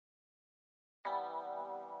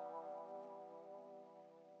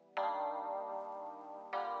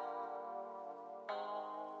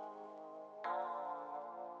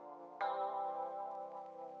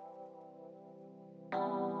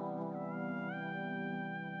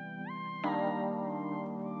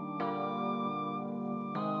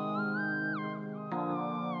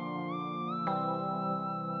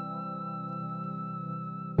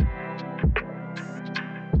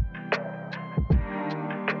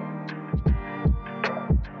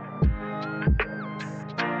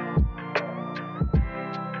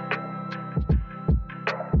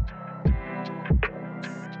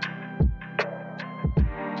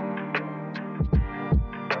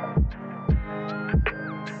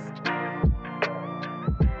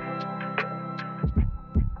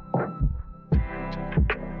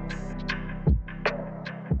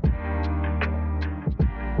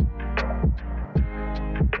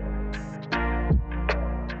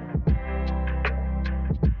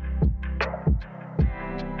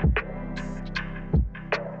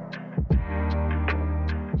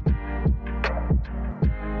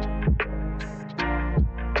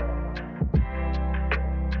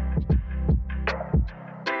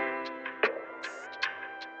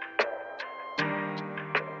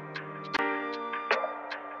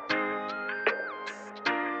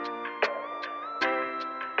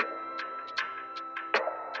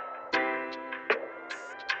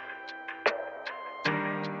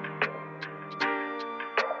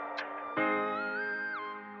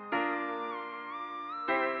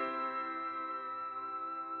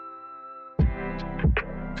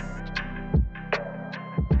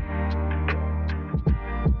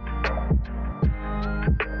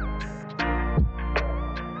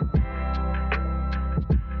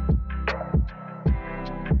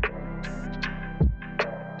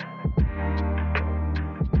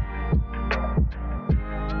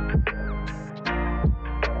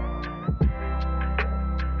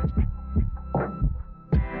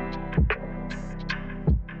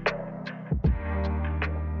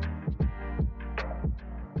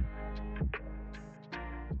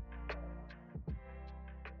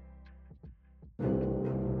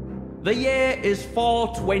The year is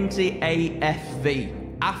 420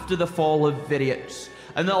 AFV, after the fall of Viriat,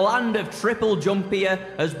 and the land of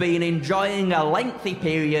TripleJumpia has been enjoying a lengthy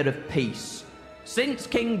period of peace. Since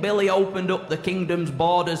King Billy opened up the kingdom's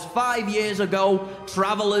borders 5 years ago,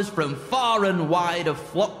 travellers from far and wide have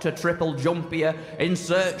flocked to TripleJumpia in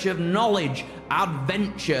search of knowledge,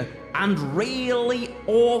 adventure, and really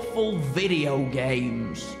awful video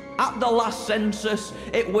games. At the last census,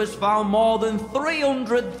 it was found more than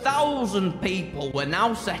 300,000 people were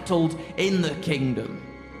now settled in the kingdom.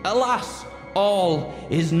 Alas, all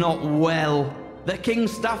is not well. The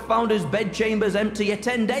king's staff found his bedchambers empty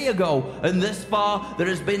 10 days ago, and thus far there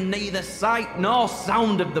has been neither sight nor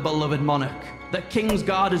sound of the beloved monarch. The king's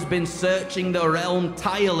guard has been searching the realm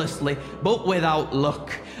tirelessly, but without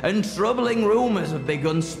luck, and troubling rumours have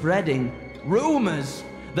begun spreading. Rumours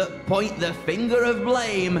that point the finger of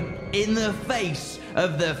blame in the face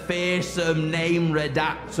of the fearsome name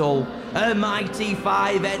Redactyl, a mighty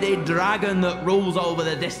five-headed dragon that rules over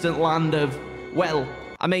the distant land of, well,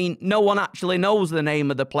 I mean, no one actually knows the name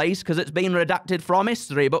of the place because it's been redacted from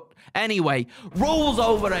history, but anyway, rules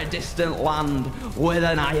over a distant land with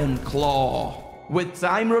an iron claw. With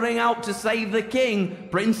time running out to save the king,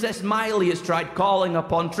 Princess Miley has tried calling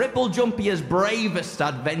upon TripleJumpia's bravest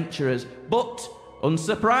adventurers, but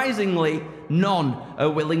unsurprisingly, none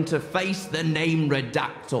are willing to face the name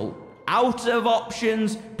Redactyl. Out of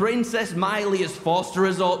options, Princess Miley is forced to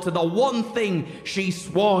resort to the one thing she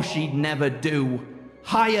swore she'd never do: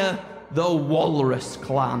 hire the Walrus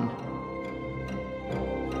Clan.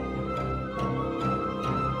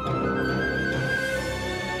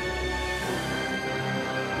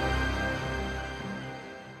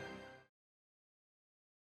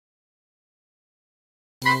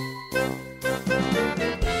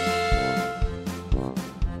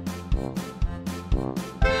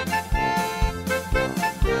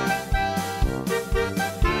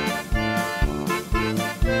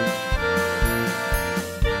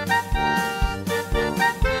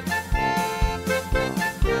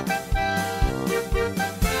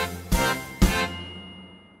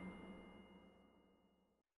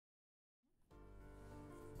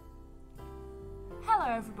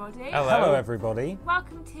 Hello everybody.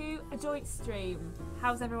 Welcome to a joint stream.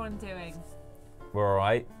 How's everyone doing? We're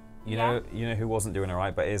alright. You know who wasn't doing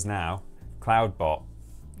alright but is now? Cloudbot.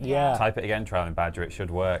 Yeah. Type it again, Trial and Badger, it should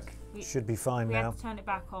work. Should be fine now. We have to turn it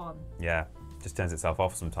back on. Yeah, just turns itself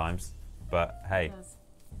off sometimes. But hey,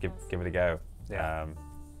 give it a go. Yeah.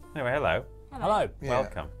 Anyway, hello. Hello.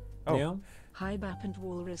 Welcome. Oh. Yeah. Hi Bap and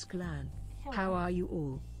Walrus Clan. Hello. How are you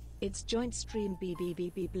all? It's joint stream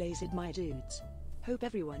BBBB Blaze it my dudes. Hope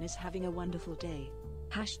everyone is having a wonderful day.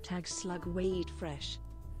 Hashtag SlugWay eat fresh.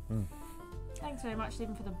 Thanks very much,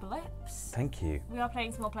 Stephen, for the blips. Thank you. We are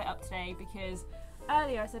playing some more PlateUp today because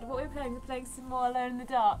earlier I said, what are we playing? We're playing some more Alone in the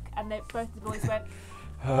Dark. And both the boys went,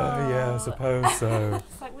 Oh, yeah, I suppose so.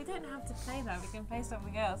 It's like, we don't have to play that. We can play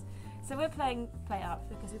something else. So we're playing PlateUp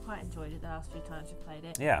because we quite enjoyed it the last few times we played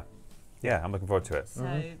it. Yeah. Yeah, I'm looking forward to it.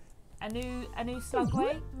 So a new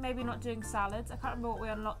SlugWay, maybe not doing salads. I can't remember what we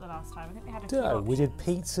unlocked the last time. I think we had a few options. We did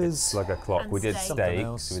pizzas. Slugger clock. And We did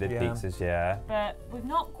steaks. steaks. We did pizzas, yeah. But we've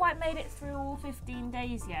not quite made it through all 15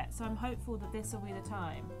 days yet, so I'm hopeful that this will be the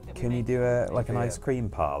time. That Can you do an ice cream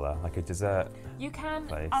parlour, like a dessert? You can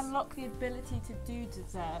place? unlock the ability to do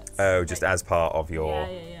desserts. Oh, just as part of your...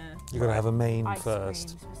 Yeah. You've got to have a main Ice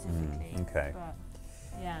first. cream specifically. Okay. But,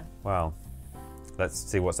 yeah. Well, let's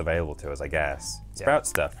see what's available to us, I guess. Sprout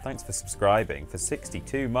Stuff, thanks for subscribing for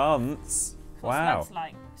 62 months. Wow. What's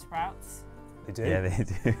like sprouts? They do. Yeah, they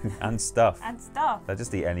do. And stuff. And stuff. They'll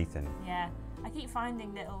just eat anything. Yeah. I keep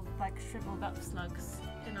finding little like shriveled up slugs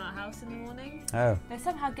in our house in the morning. Oh. They're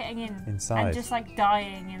somehow getting in. Inside. And just like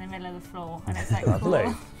dying in the middle of the floor. And it's like, Lovely.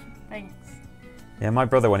 cool. Thanks. Yeah, my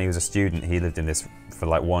brother, when he was a student, he lived in this, for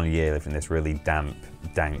like 1 year, lived in this really damp,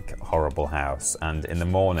 dank, horrible house. And in the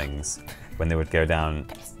mornings, when they would go down,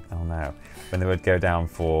 when they would go down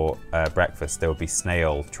for breakfast, there would be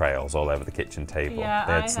snail trails all over the kitchen table. Yeah,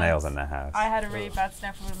 they had snails in their house. I had a really bad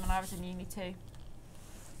snail problem when I was in uni too.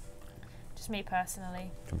 Just me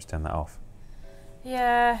personally. Can we just turn that off?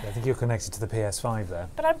 Yeah. I think you're connected to the PS5 there.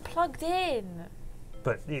 But I'm plugged in.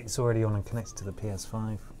 But it's already on and connected to the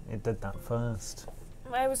PS5. It did that first.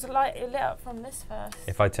 It was it lit up from this first.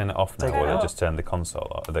 If I turn it off now, Take it will it off. just turn the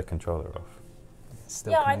console off, the controller off? It's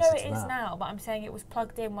still Yeah, I know connected it to is that. now, but I'm saying it was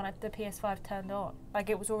plugged in when the PS5 turned on. Like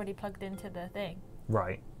it was already plugged into the thing.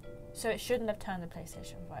 Right. So it shouldn't have turned the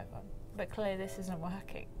PlayStation 5 on. But clearly this isn't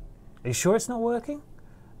working. Are you sure it's not working?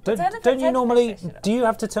 Don't you normally? Do you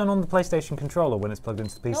have to turn on the PlayStation controller when it's plugged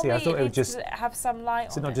into the PC? Normally I thought it would just have some light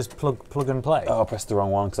Is on it not it. just plug and play? Oh, I pressed the wrong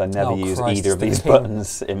one because I never use Christ, either of it's these the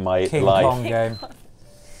buttons in my King life. Kong game.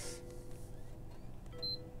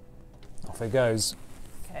 Off it goes.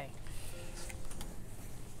 Okay.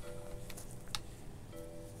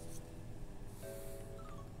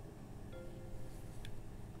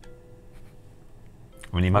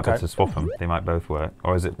 I mean, you might be able to swap them. They might both work.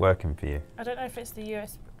 Or is it working for you? I don't know if it's the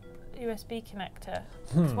USB connector.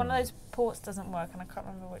 'Cause one of those ports doesn't work, and I can't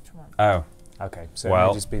remember which one. Oh, Okay, so Well, it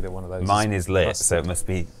may just be that one of those. mine is lit, busted. so it must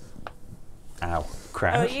be... Ow,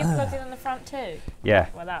 crap. Oh, are you plugged in on the front too? Yeah,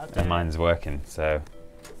 Well, that'll do. and it. mine's working, so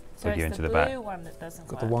So plug you it's into the the blue back. one that doesn't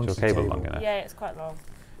Got the work. Is wonky your cable cable. long enough? Yeah, it's quite long.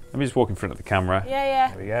 Let me just walk in front of the camera. Yeah.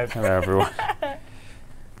 There we go. Hello, everyone.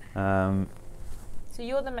 So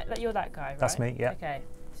you're that guy, right? That's me, yeah. Okay.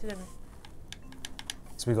 So then,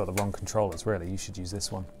 So we've got the wrong controllers, really. You should use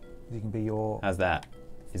this one. You can be your... How's that?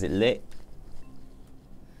 Is it lit?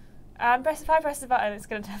 if I press the button, it's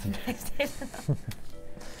going to turn the PlayStation on.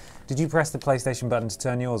 Did you press the PlayStation button to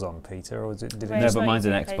turn yours on, Peter, or was it? Did it Wait, No, it's but not mine's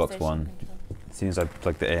an using a Xbox PlayStation One. controller. As soon as I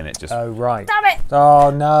plugged it in, it just... Oh, right. Damn it! Oh,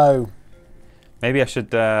 no. Maybe I should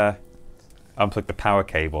unplug the power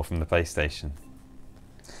cable from the PlayStation.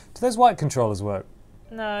 Do those white controllers work?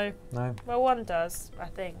 No. No? Well, one does, I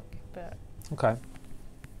think, but Okay.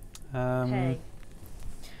 hey.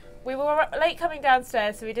 We were late coming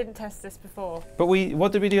downstairs, so we didn't test this before. But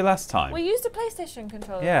what did we do last time? We used a PlayStation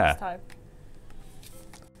controller Yeah. last time.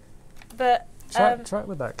 But Try it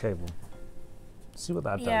with that cable. See what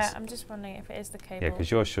that yeah, does. I'm just wondering if it is the cable. Yeah,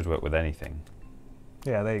 because yours should work with anything.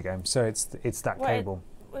 Yeah, there you go. So it's that Well, cable.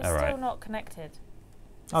 We're All still right. not connected.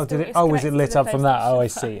 Oh, Still- did it? it's Oh, was it connected lit to the up from that? Oh, I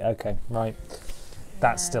PlayStation. see. Okay, right.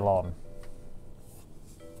 That's Yeah. still on.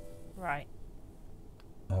 Right.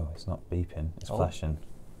 Oh, it's not beeping. It's Oh. flashing.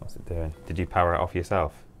 What's it doing? Did you power it off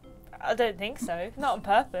yourself? I don't think so. Not on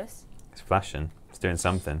purpose. It's flashing. It's doing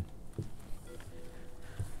something.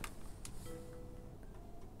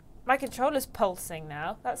 My controller's pulsing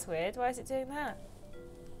now. That's weird. Why is it doing that?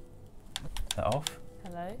 Is that off?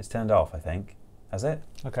 Hello? It's turned off, I think. Has it?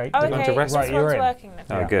 Okay. Oh, do you want okay. to rest? This Right, you're one's in. working now.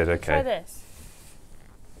 Oh, Yeah. good. Try Okay. this.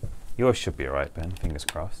 Yours should be alright, Ben. Fingers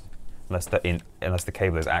crossed. Unless the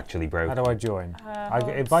cable is actually broken. How do I join? Hold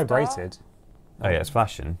It vibrated. Oh yeah, it's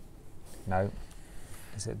flashing. No.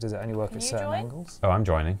 Does it only work Can at you certain join? angles? Oh, I'm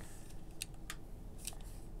joining.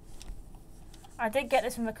 I did get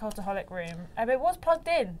this from the Cultaholic room. But it was plugged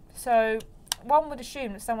in, so one would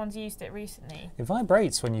assume that someone's used it recently. It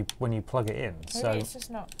vibrates when you plug it in. Maybe So it's just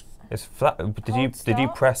not. It's flat. Did you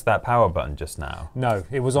Start. press that power button just now? no,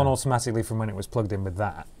 it was on automatically from when it was plugged in with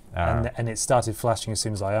that, Ah. and it started flashing as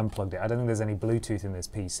soon as I unplugged it. I don't think there's any Bluetooth in this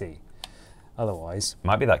PC. Otherwise,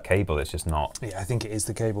 Might be that cable. It's just not. yeah, I think it is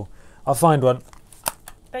the cable. I'll find one.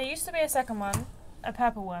 There used to be a second one, a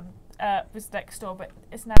purple one, was next door, but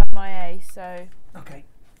it's now MIA, so. Okay.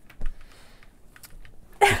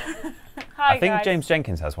 Hi, I think guys. James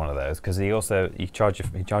Jenkins has one of those because he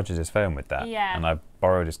charges his phone with that. Yeah. And I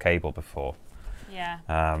borrowed his cable before. Yeah,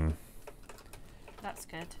 that's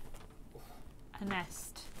good. A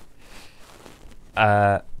Nest.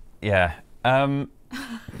 Yeah.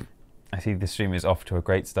 I see the stream is off to a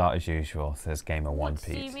great start as usual, says Gamer One What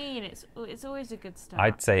do you Piece. mean? It's always a good start.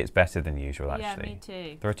 I'd say it's better than usual, actually. Yeah, me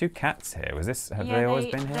too. There are two cats here. Have Yeah, they always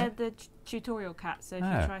been They're here? the tutorial cats, so if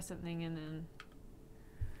Oh. you try something and then.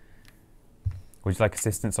 Would you like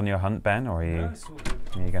assistance on your hunt, Ben, or are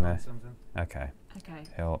you gonna? Okay, Okay.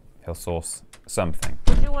 he'll source something.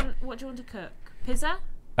 What do you want to cook? Pizza?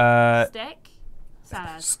 Steak?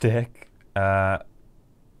 Salad? Stick. Those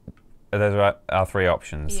are our three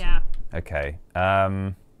options. Yeah, Okay.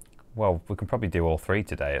 Well, we can probably do all three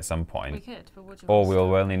today at some point. we could, but what do you Or want?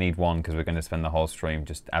 we'll only need one because we're going to spend the whole stream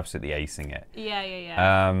just absolutely acing it.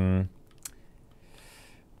 Yeah.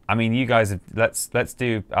 I mean, you guys, let's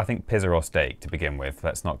do, I think, pizza or steak to begin with.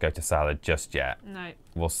 Let's not go to salad just yet. No.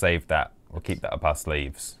 We'll save that. We'll keep that up our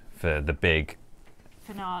sleeves for the big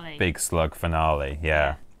slug finale.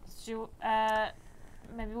 Yeah. So,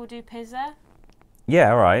 maybe we'll do pizza?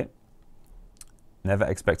 Yeah, all right. Never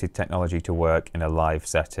expected technology to work in a live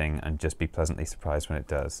setting and just be pleasantly surprised when it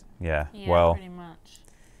does. Yeah. Yeah, Well, pretty much.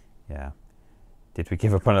 yeah. Did we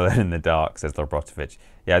give up on Alone in the Dark, says Lobrotovich.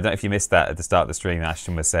 Yeah, I don't know if you missed that at the start of the stream.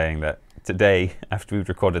 Ashton was saying that today, after we'd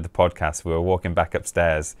recorded the podcast, we were walking back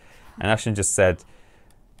upstairs and Ashton just said,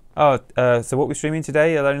 oh, so what we're streaming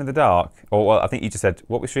today, Alone in the Dark? Or, well, I think you just said,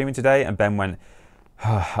 what we're streaming today? And Ben went,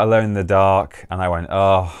 oh, Alone in the Dark. And I went,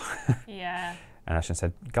 oh. Yeah. And Ashton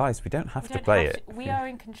said, guys, we don't have to play it. We are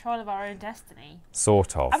in control of our own destiny.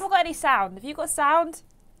 Sort of. I've not got any sound. Have you got sound?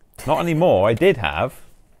 Not anymore. I did have.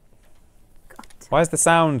 Why is the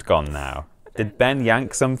sound gone now? Did Ben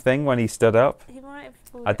yank something when he stood up? He might have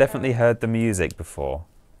pulled I it definitely out. heard the music before.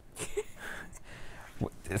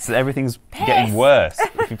 Everything's getting worse.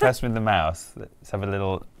 If you press with the mouse, let's have a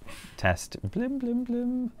little test. Blim, blim,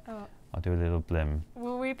 blim. Oh. I'll do a little blim.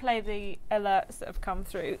 We'll replay the alerts that have come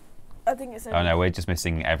through. I think it's. Oh no, we're just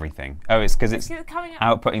missing everything. Oh, it's because it's coming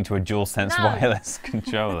up. outputting to a DualSense No. wireless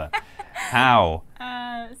controller. How?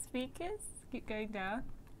 Speakers. Keep going down.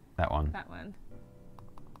 That one. That one.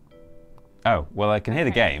 Oh, well, I can hear the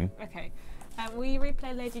game. Okay. Will you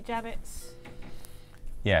replay Lady Janet's?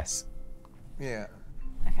 Yes. Yeah.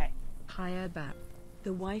 Okay. Hiya Bap.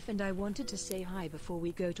 The wife and I wanted to say hi before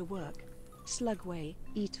we go to work. SlugWay,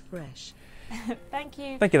 eat fresh. Thank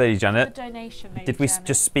you. Thank you, Lady for the Janet. donation, Lady Did we Janet.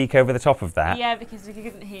 just speak over the top of that? Yeah, because we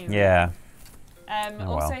couldn't hear. it. Yeah.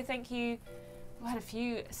 Also, well. thank you. We had a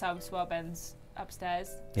few subs while Ben's upstairs.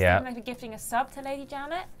 Yeah. Stephen for gifting a sub to Lady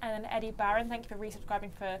Janet, and then Eddie Barron, thank you for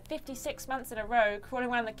resubscribing for 56 months in a row. Crawling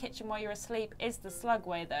around the kitchen while you're asleep is the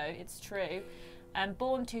SlugWay, though. It's true. And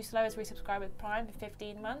Born Too Slow has resubscribed with Prime for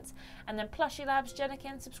 15 months. And then Plushy Labs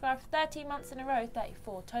Jenikin subscribed for 13 months in a row,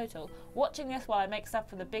 34 total. Watching this while I make stuff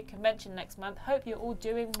for the big convention next month. Hope you're all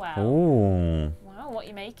doing well. Ooh. Wow, what are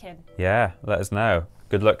you making? Yeah, let us know.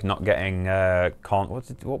 Good luck not getting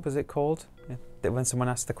what was it called? When someone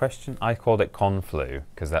asked the question, I called it conflu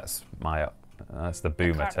because that's the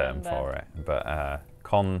boomer can't term remember. for it. But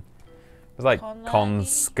it was like Con con lurgy?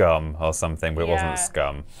 scum or something, but it Yeah. wasn't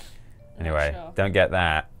scum. Not Anyway, sure. don't get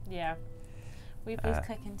that. Yeah. Will you please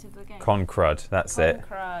click into the game? Con crud, that's it.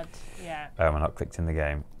 Crud. Yeah. Oh, I'm not clicked in the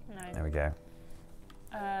game. No. There we go.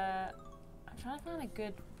 I'm trying to find a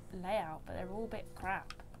good layout, but they're all a bit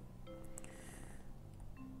crap.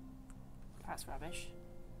 That's rubbish.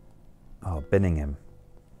 Oh, Binningham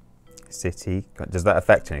City. Does that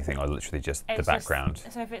affect anything, or literally just the It's background?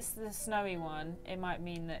 so if it's the snowy one, it might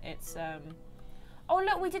mean that it's. Oh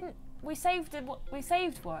look, we didn't. We saved it. We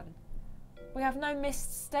saved one. We have no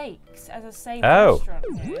missed steaks as a saved restaurant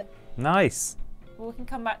here. Nice. Well, we can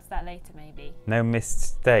come back to that later, maybe. No missed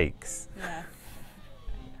steaks. Yeah.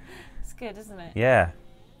 It's good, isn't it? Yeah.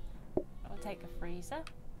 I'll take a freezer.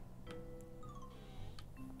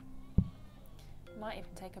 Might even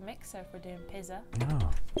take a mixer if we're doing pizza.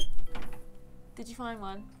 Oh. Did you find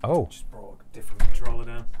one? Oh. Just brought a different controller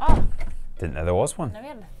down. Oh, Didn't know there was one. no, we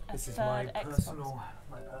had a This is third my Xbox. personal controller.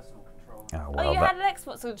 Oh, Oh, well, you had an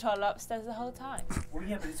Xbox controller upstairs the whole time. Well,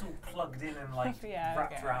 yeah, but it's all plugged in and like Yeah,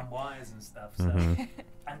 wrapped okay. around wires and stuff. So, Mhm.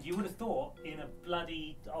 and you would have thought in a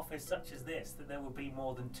bloody office such as this that there would be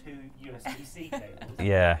more than 2 USB-C cables.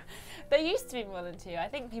 Yeah, There used to be more than two. I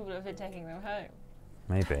think people have been taking them home.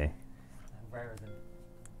 maybe. And rarer than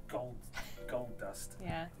gold dust.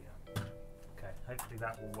 Yeah. Okay, hopefully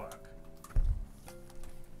that will work.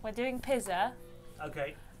 We're doing pizza.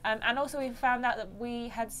 Okay, And also we found out that we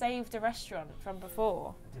had saved a restaurant from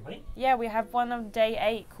before. did we? Yeah, we have one on day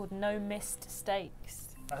 8 called No Missed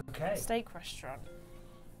Steaks. Okay. Steak restaurant.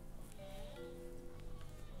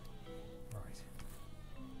 Right.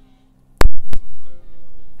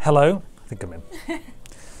 Hello. I think I'm in.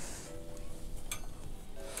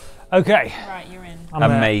 Okay. Right, you're in. I'm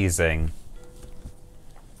there. Amazing.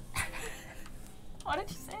 Why did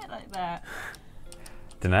you say it like that?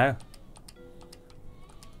 Dunno.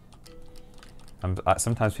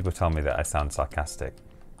 Sometimes people tell me that I sound sarcastic,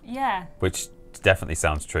 Yeah, which definitely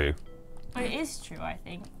sounds true. but it is true, I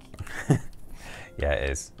think. Yeah, it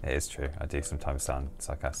is. It is true. I do sometimes sound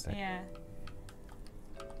sarcastic. Yeah.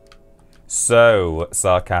 So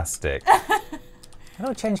sarcastic. How do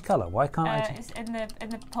I change colour? Why can't I change? It's in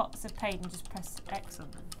the pots of paint. You just press X on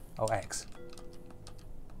them. Oh, X.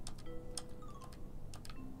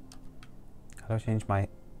 How do I change my...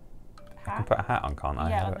 I can Hat. put a hat on, can't I?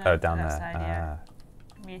 Yeah, on Oh, the- down that there. side, yeah.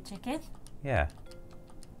 Me a chicken. Yeah.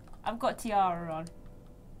 I've got tiara on.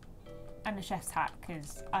 And a chef's hat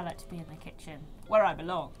because I like to be in the kitchen where I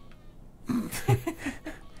belong.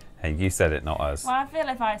 Hey, you said it, not us. Well, I feel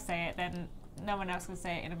if I say it, then no one else will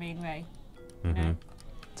say it in a mean way. You know?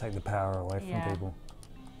 Take the power away from Yeah. people.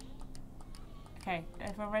 Okay,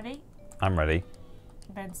 everyone ready? I'm ready.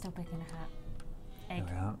 Ben's still picking a hat. There Egg.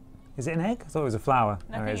 we are. Is it an egg? I thought it was a flower.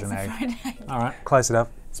 I No, it think is it's an a egg. fried egg. All right, close it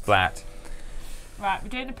up. Splat. Right, we're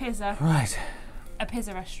doing a pizza. Right. A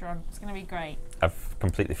pizza restaurant. It's going to be great. I've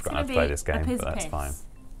completely forgotten how to play this game, but that's fine.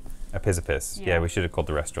 A Pizza Piss. Yeah, Yeah. we should have called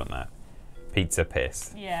the restaurant that. Pizza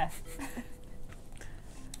Piss. Yeah.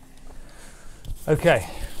 Okay.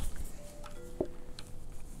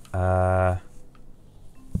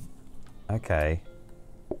 Okay.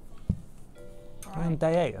 We're on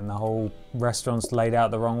day 8 and the whole restaurant's laid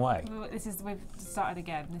out the wrong way. Well, we've started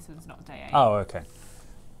again. This one's not day 8. Oh, okay.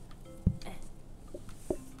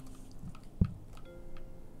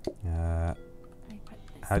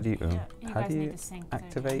 How do you guys need to sync, don't you?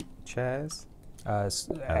 activate chairs? There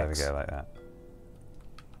we go, like that.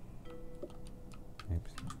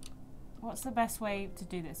 Oops. What's the best way to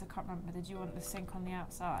do this? I can't remember. Did you want the sync on the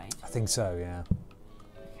outside? I think so, yeah.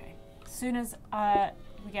 Okay. As soon as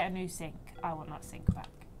we get a new sync, I want that sync back.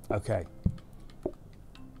 Okay.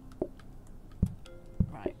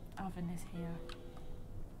 Right. Oven is here.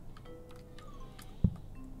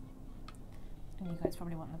 And you guys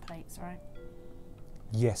probably want the plates, right?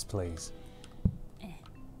 Yes, please.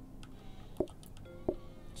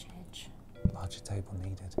 Chidge. Larger table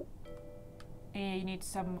needed. Yeah, you need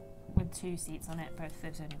some with 2 seats on it. Both of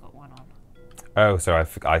those only got 1 on. Oh, so I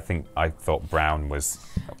thought brown was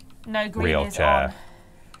No, green real is chair. on.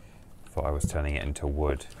 Thought I was turning it into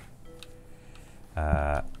wood.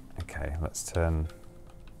 Okay, let's turn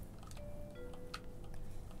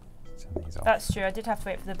these off. That's true. I did have to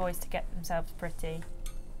wait for the boys to get themselves pretty.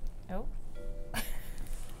 Oh.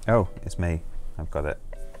 Oh, it's me. I've got it.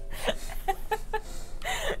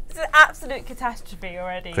 It's an absolute catastrophe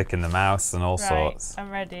already. Clicking the mouse and all sorts. I'm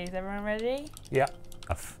ready. Is everyone ready? Yeah.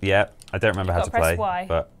 Yeah, I don't remember how to press play, Y.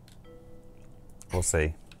 but we'll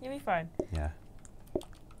see. You'll be fine. Yeah.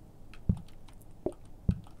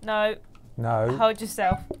 No. No. Hold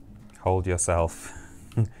yourself. Hold yourself.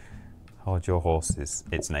 Hold your horses.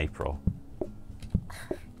 It's in April.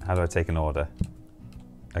 How do I take an order?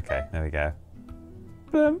 Okay, there we go.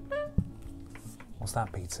 Boom. What's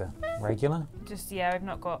that pizza? Regular? Just, yeah, we've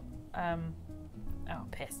not got, oh,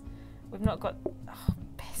 piss. We've not got, oh,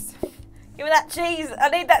 piss. Give me that cheese. I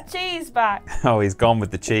need that cheese back. Oh, he's gone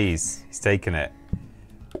with the cheese. He's taken it.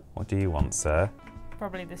 What do you want, sir?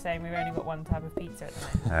 Probably the same. We've only got 1 type of pizza at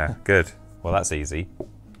the moment. Oh, good. Well, that's easy.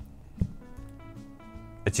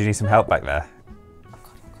 Do you need some help back there?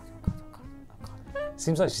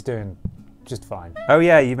 Seems like she's doing just fine. Oh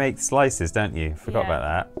yeah, you make slices, don't you? Forgot Yeah. about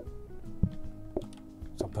that.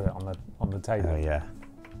 So I'll put it on the table. Oh yeah.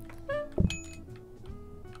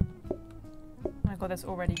 Oh my god, there's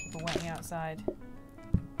already people waiting outside.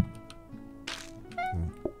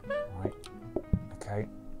 Right. Okay.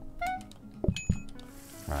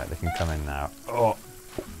 Right, they can come in now. Oh,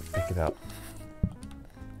 pick it up.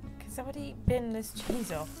 Can somebody bin this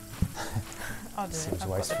cheese off? I'll do it. Seems I've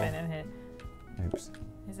got wasteful. the bin in here. Oops.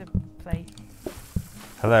 Here's a plate.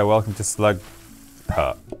 Hello, welcome to Slug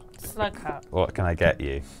Hut. Slug Hut. What can I get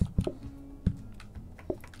you?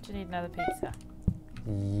 Do you need another pizza?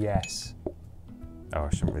 Yes. Oh, I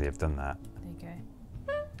shouldn't really have done that. There you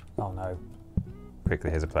go. Oh no. Quickly,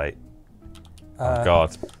 here's a plate. Oh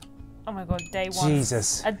God. Oh my god, day 1.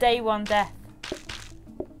 Jesus. A day 1 death.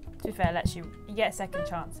 To be fair, you get a second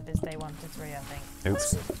chance if it's day 1 to 3, I think.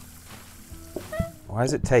 Oops. Why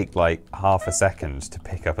does it take like half a second to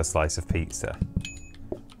pick up a slice of pizza?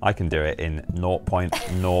 I can do it in 0.01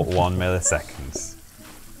 milliseconds.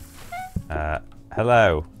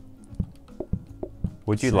 Hello.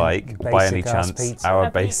 Would you like, by any basic-ass chance, pizza. our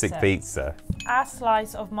A basic pizza. pizza? A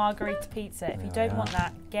slice of margarita pizza. If you don't want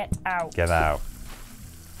that, get out. Get out.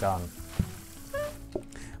 Done.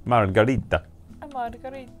 Margarita. A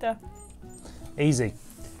margarita. Easy.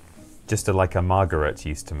 Just like a Margaret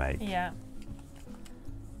used to make. Yeah.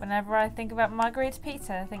 Whenever I think about margarita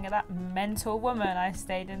pizza, I think of that mental woman I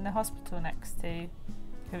stayed in the hospital next to,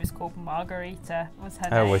 who was called Margarita, was her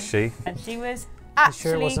name. Oh, was she? And she was You actually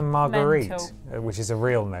sure it wasn't Marguerite, mental. which is a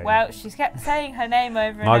real name? Well, she kept saying her name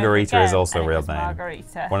over and over Margarita again, is also and a it real was name.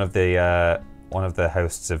 Margarita. One of the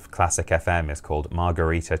hosts of Classic FM is called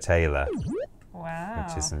Margarita Taylor. Wow.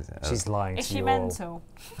 Which is She's lying Is to she you mental?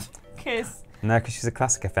 Because No, because she's a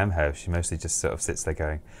Classic FM host. She mostly just sort of sits there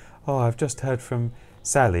going, "Oh, I've just heard from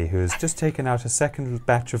Sally, who has just taken out a second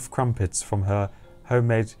batch of crumpets from her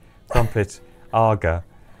homemade crumpet Arga."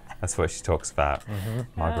 That's what she talks about.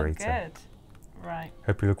 Margarita. Oh, good. Right.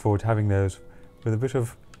 Hope you look forward to having those with a bit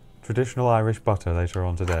of traditional Irish butter later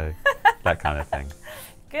on today. That kind of thing.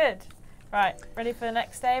 Good. Right. Ready for the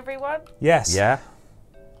next day, everyone? Yes. Yeah?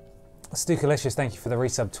 Stukalicious, thank you for the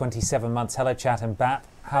resub. 27 months. Hello, chat and Bap.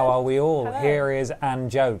 How are we all? Hello. Here is Anne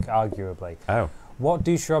Joke, arguably. Oh. What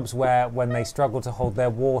do shrubs wear when they struggle to hold their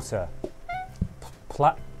water?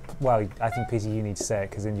 Well, I think, Peter, you need to say it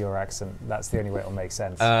because in your accent, that's the only way it'll make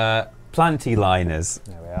sense. Planty liners.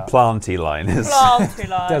 There we are. Planty liners. Planty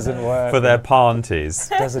line. Doesn't work. For their panties.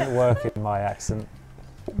 Doesn't work in my accent.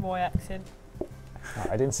 My accent. No,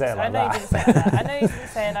 I didn't say it I like know you that. didn't say it like that. I know you didn't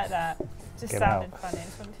say it like that. Just Get sounded out. funny. I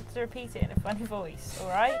just wanted to repeat it in a funny voice,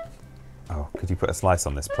 alright? Oh, could you put a slice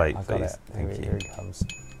on this plate, I've got please? it. Thank you. Here it comes.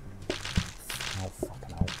 Oh,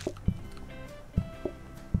 fucking hell.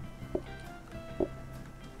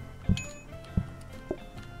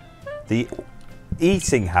 The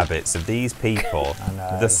eating habits of these people, I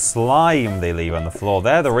know. the slime they leave on the floor,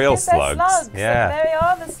 they're the real They're slugs. slugs. Yeah. There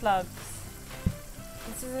are the slugs.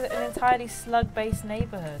 This is an entirely slug-based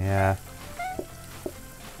neighbourhood. Yeah.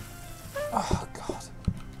 Oh, God.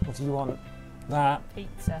 What do you want? That.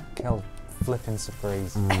 Pizza. Kill flipping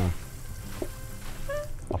surprise.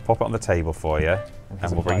 I'll pop it on the table for you, here's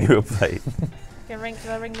and a we'll bring plate. you a plate. Should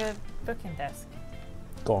I ring the booking desk?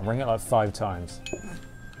 Go on, ring it like 5 times.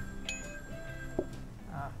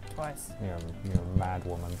 Ah, twice. You're a mad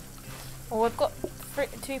woman. Well, we've got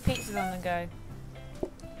 2 pizzas on the go.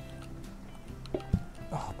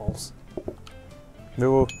 Oh, balls.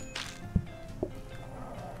 No.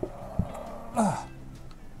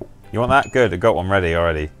 You want that? Good, I got one ready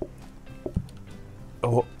already.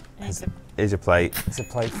 Oh, here's your plate. It's a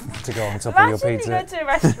plate to go on top of your Imagine pizza. you go to a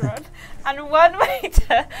restaurant and one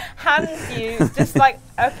waiter hands you just like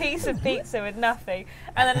a piece of pizza with nothing,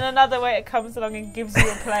 and then another waiter comes along and gives you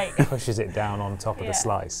a plate. Pushes it down on top of Yeah. the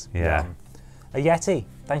slice. Yeah. Yum. A Yeti,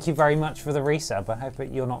 thank you very much for the resub. I hope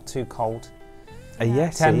that you're not too cold. A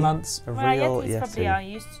Yeti? 10 months. A Well, real Yetis probably are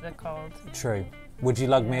Yeti. used to the cold. True. Would you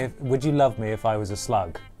love me if I was a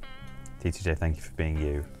slug? TTJ, thank you for being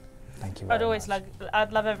you. Thank you very much.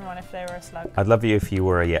 I'd love everyone if they were a slug. I'd love you if you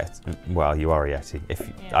were a Yeti. Well, you are a Yeti.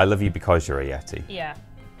 Yeah. I love you because you're a Yeti. Yeah,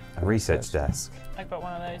 A research desk. I've got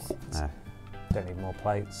one of those. No. Don't need more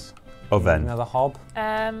plates. Oven. Another hob.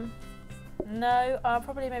 No, I'll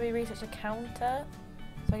probably maybe research a counter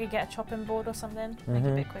so I could get a chopping board or something. Make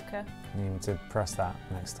it a bit quicker. You need to press that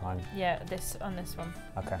next time. Yeah, on this one.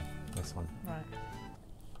 Okay, this one. Right.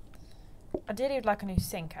 Ideally, I'd like a new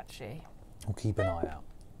sink actually, We'll keep an eye out.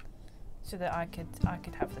 so that I could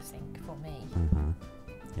have the sink for me.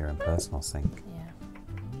 Your own personal sink.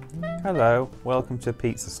 Yeah. Hello, welcome to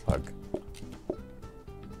Pizza Slug.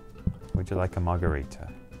 Would you like a margarita?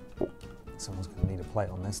 Someone's going to need a plate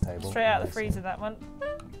on this table. Straight out of the freezer, that one.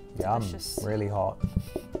 Yum, Delicious. really hot.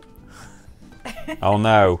 Oh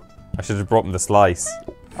no, I should have brought them the slice.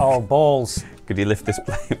 Oh, balls. Could you lift this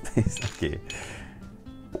plate, please? Thank you.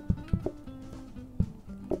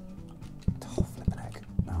 Oh, flippin' heck.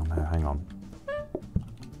 Oh no, hang on.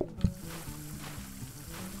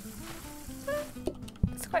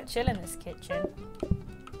 It's quite chill in this kitchen.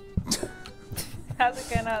 How's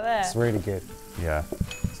it going out there? It's really good. Yeah.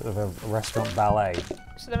 Sort of a restaurant ballet.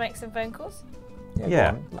 Should I make some phone calls? Go Yeah.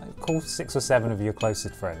 on. Like, call 6 or 7 of your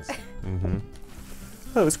closest friends.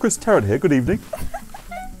 Oh, it's Chris Tarrant here. Good evening.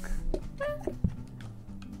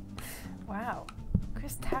 Wow,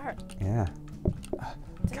 Chris Tarrant. Yeah.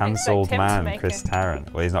 Didn't Cancelled expect him to man, make Chris it.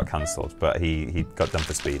 Tarrant. Well, he's not cancelled, but he got done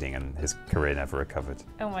for speeding and his career never recovered.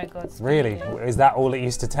 Oh my God. Really? speeding. Is that all it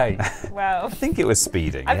used to take? Wow. I think it was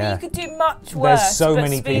speeding, I mean, yeah. you could do much worse. so but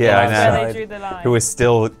many speeding people Yeah, I is know. where outside they drew the line. Who was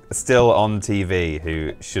still on TV,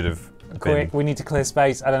 who should have been... Quick, we need to clear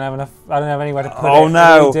space. I don't have anywhere to put it. Oh,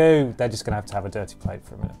 no. What do we do? They're just going to have a dirty plate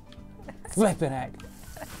for a minute. Flippin' heck.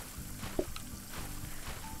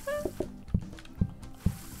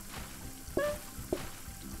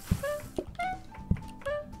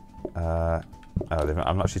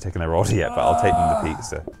 I'm not actually taking their order yet, but I'll take them the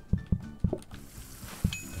pizza.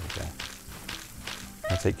 There we go.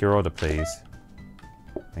 Can I take your order, please?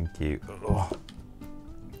 Thank you. Oh.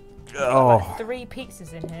 Oh. 3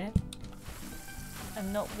 pizzas in here,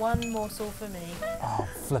 and not one morsel for me. Oh,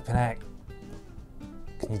 flippin' heck.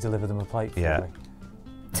 Can you deliver them a plate for Yeah. me?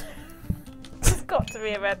 There's got to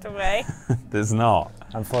be a better way. There's not.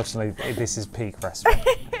 Unfortunately, this is peak restaurant.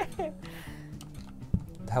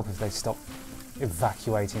 Help if they stop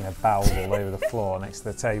evacuating their bowels all over the floor next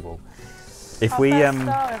to the table. If Our we first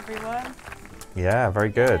star, everyone. yeah, very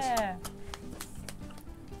good. Yeah.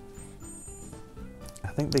 I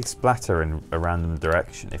think they splatter in a random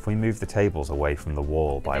direction. If we move the tables away from the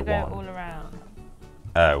wall by They go one, all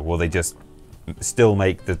around. will they just still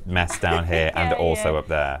make the mess down here and Yeah, also yeah. up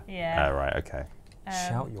there? Yeah. Oh, right, okay.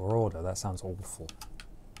 Shout your order. That sounds awful.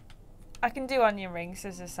 I can do onion rings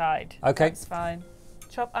as a side. Okay. That's fine.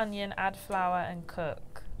 Chop onion, add flour, and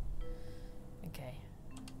cook. Okay.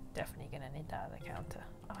 Definitely gonna need that at the counter.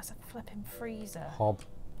 Oh, it's a flipping freezer. Hob.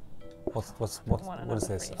 What is another this?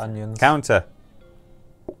 freezer. Onions? Counter.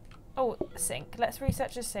 Oh, sink. Let's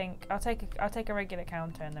research a sink. I'll take a regular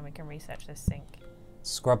counter, and then we can research this sink.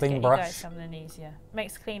 Scrubbing Get you guys brush. something easier.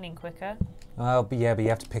 Makes cleaning quicker. Well, but you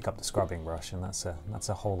have to pick up the scrubbing brush, and that's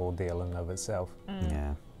a whole ordeal in and of itself.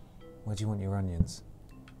 Yeah. Where do you want your onions?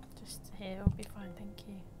 Just here will be fine, thank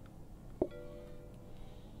you.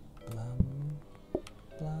 Blum,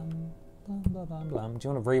 blum, blum, blum, blum. Do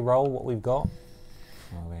you want to re-roll what we've got?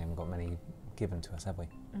 Well, we haven't got many given to us, have we?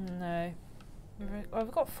 No. Well,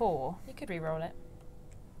 we've got 4. You could re-roll it.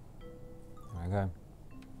 There we go.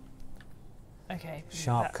 Okay.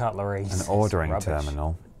 Sharp cutlery. An ordering Rubbish.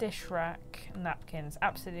 terminal. Dish rack, napkins,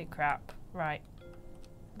 absolute crap. Right.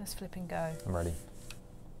 Let's flip and go. I'm ready.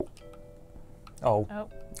 Oh. Oh.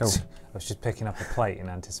 I was just picking up a plate in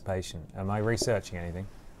anticipation. Am I researching anything?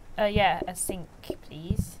 Yeah, a sink,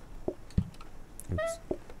 please. Oops.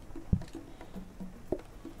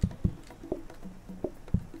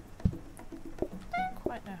 Don't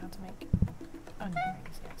quite know how to make onion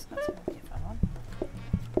rings. Yes, that's going to be a fun one.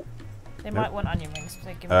 They might want onion rings,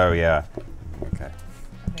 so give Oh me. yeah. Okay.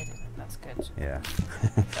 Oh, they didn't. That's good. Yeah.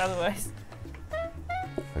 Otherwise,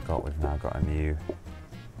 Forgot we've now got a new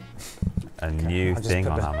I'll just thing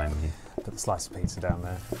put on the- our menu. Put the slice of pizza down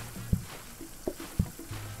there.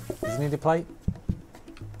 Does it need a plate?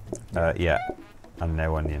 Yeah. And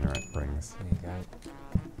no onion rings. There you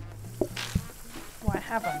go. well, I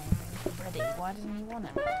have onion rings already. Why doesn't he want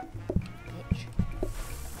them? Bitch.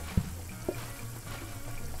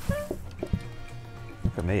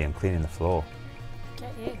 Look at me, I'm cleaning the floor.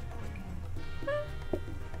 Get you.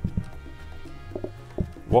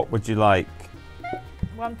 What would you like?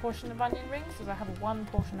 1 portion of onion rings? Because I have 1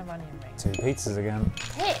 portion of onion rings. 2 pizzas again.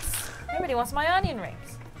 Piss! Nobody wants my onion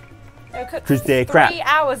rings. They were cooked 'Cause they're 3 crap.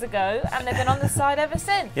 hours ago and they've been on the side ever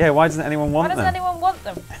since. Yeah, why doesn't anyone Why want doesn't them? anyone want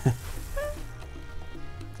them?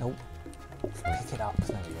 Oh. Pick it up.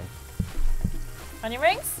 There we go. Onion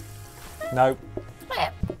rings? No.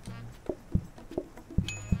 Flip.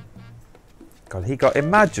 God,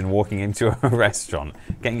 imagine walking into a restaurant,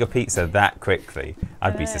 getting a pizza that quickly.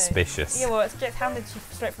 I'd be know. suspicious. Yeah, well, it gets handed to you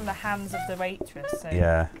straight from the hands of the waitress. So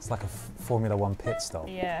Yeah. It's like a Formula 1 pit stop.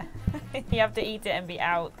 Yeah. You have to eat it and be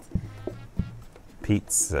out.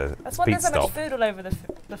 Pizza. That's why there's so stop. much food all over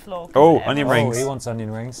the floor. 'cause Oh, everyone- onion rings. Oh, he wants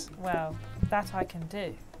onion rings. Well, that I can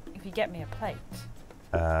do. If you get me a plate.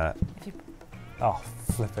 If you... Oh,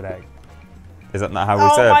 flip it out. Is that not how we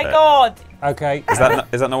Oh serve my it? god! Okay. Is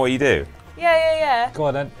that not what you do? Yeah. Go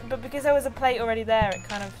on then. But because there was a plate already there, it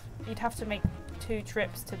kind of... You'd have to make 2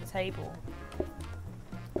 trips to the table.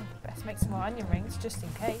 Best make some more onion rings, just in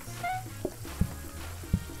case.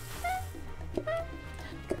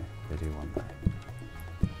 They do want that.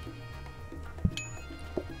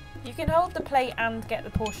 You can hold the plate and get the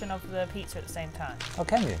portion of the pizza at the same time. Oh,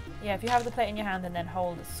 can you? Yeah, if you have the plate in your hand and then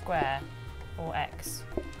hold a square or X,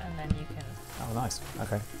 and then you can Oh, nice.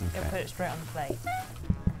 Okay. it'll put it straight on the plate.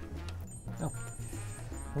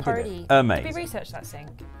 We did it. Party. Amazing. Did we research that sink?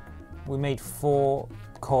 We made 4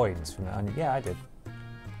 coins from the onion. Yeah, I did.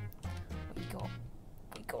 We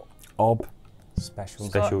got Ob. Special.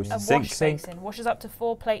 Special a sink. wash basin. Washes up to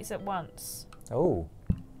 4 plates at once. Oh,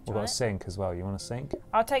 we've got want a it? sink as well. You want a sink?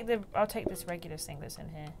 I'll take this regular sink that's in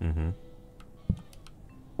here. Mm-hmm.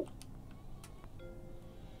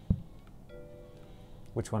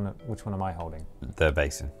 Which one am I holding? The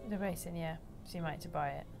basin. The basin, yeah. So you might need to buy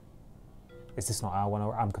it. Is this not our one?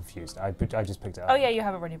 Or I'm confused. I just picked it up. Oh yeah, you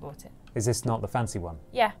have already bought it. Is this not the fancy one?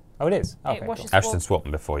 Yeah. Oh, it is. Okay. It washes cool. Ashton swapped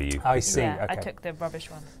them before you. I see. Yeah, I okay. took the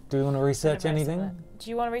rubbish one. Do we want to research The rest of anything? them. Do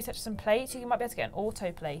you want to research some plates? You might be able to get an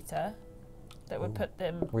auto plater that would Ooh. put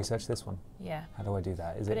them. Research this one. Yeah. How do I do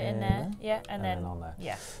that? Is Put it in there. Yeah, and then on there.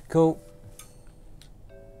 yeah. Cool.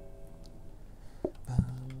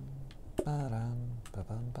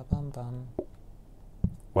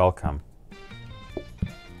 Welcome.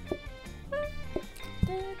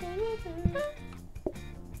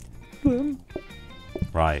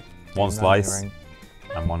 Right. 1 An slice onion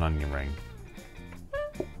ring. and 1 onion ring.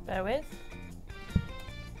 Bear with.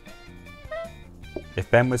 If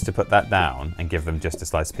Ben was to put that down and give them just a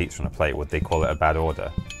slice of pizza on a plate, would they call it a bad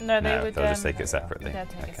order? No, they No, would. they'll just take it separately. they'll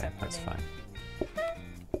take it Okay, that's separately. fine.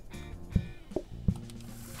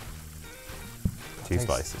 2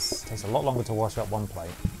 slices. Takes a lot longer to wash up 1 plate.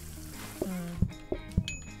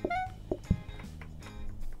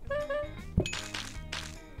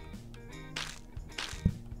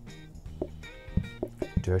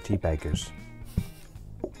 Dirty beggars.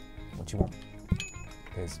 What do you want?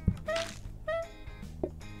 Here's.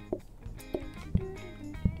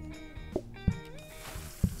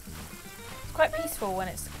 It's quite peaceful when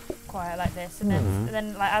it's quiet like this, and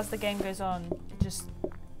then like as the game goes on, it just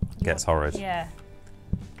Gets horrid. Yeah.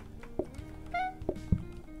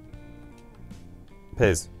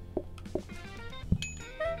 Piz.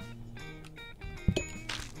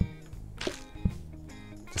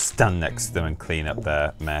 Just stand next to them and clean up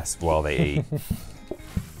their mess while they eat.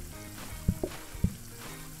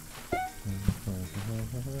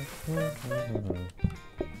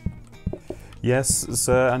 Yes,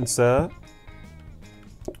 sir and sir.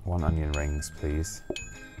 1 onion rings, please.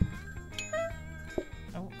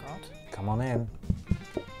 Oh God. Come on in.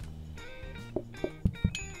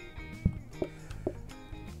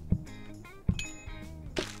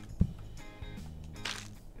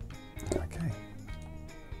 Okay.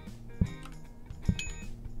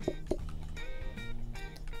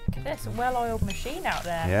 Look at this well-oiled machine out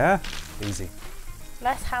there. Yeah. Easy.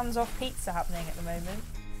 Less hands-off pizza happening at the moment.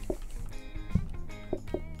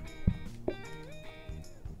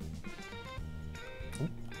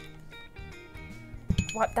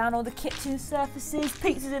 Wipe down all the kitchen surfaces,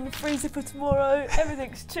 pizza's in the freezer for tomorrow,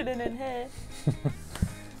 everything's chilling in here.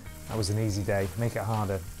 That was an easy day. Make it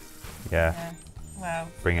harder. Yeah. Yeah, well,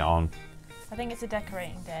 Bring it on. I think it's a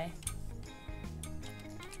decorating day.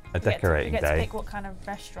 A decorating we get to day. pick what kind of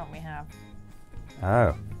restaurant we have.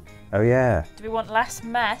 Oh. Oh yeah. Do we want less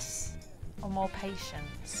mess or more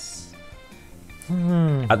patience?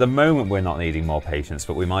 At the moment, we're not needing more patience,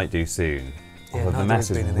 but we might do soon. Yeah, Although the neither mess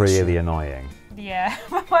has is been an really issue. annoying. Yeah,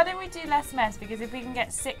 why don't we do less mess? Because if we can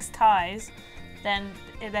get 6 ties, then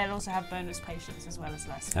they'll also have bonus patience as well as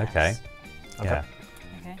less mess. Okay. Okay. Yeah.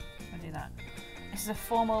 Okay, we'll do that. This is a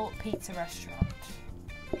formal pizza restaurant.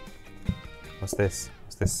 What's this?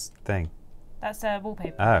 What's this thing? That's a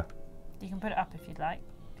wallpaper. Oh. You can put it up if you'd like.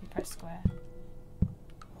 If you press square.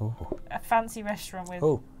 Ooh. A fancy restaurant with.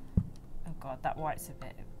 Oh, Oh God, that white's a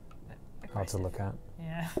bit hard to aggressive. look at.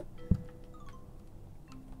 Yeah.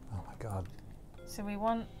 Oh my God. So we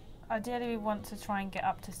want, ideally, we want to try and get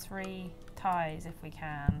up to 3 ties if we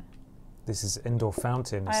can. This is indoor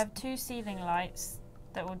fountain. I have 2 ceiling lights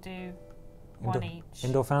that will do 1 each.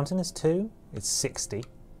 Indoor fountain is 2. It's 60.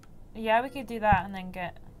 Yeah, we could do that and then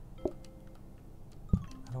get.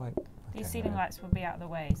 How do I? These okay, ceiling no. lights will be out of the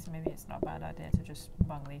way, so maybe it's not a bad idea to just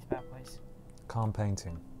bung these bad boys. Calm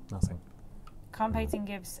painting. Nothing. Calm painting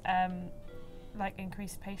gives like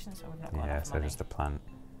increased patience, or we've not got Yeah, enough so money. just a plant.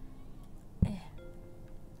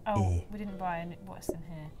 Oh, we didn't buy what's in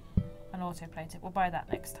here? An autoplate. We'll buy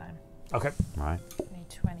that next time. Okay. Right. We need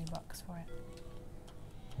 $20 for it.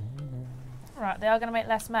 Right, they are going to make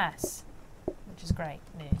less mess, which is great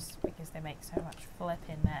news because they make so much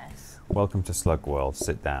flipping mess. Welcome to Slug World.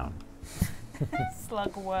 Sit down.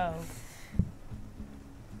 Slug world.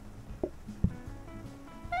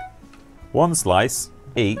 1 slice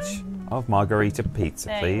each of margarita pizza,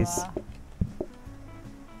 There please. you are.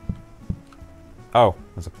 Oh,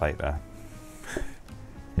 there's a plate there.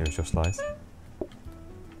 Here's your slice.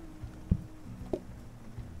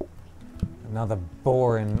 Another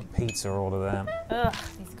boring pizza order there. Ugh,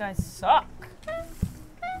 these guys suck. Get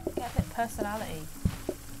a bit of personality.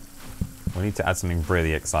 We need to add something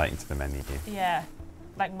really exciting to the menu. Yeah,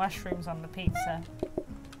 like mushrooms on the pizza.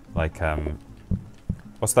 Like,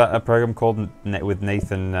 what's that program called with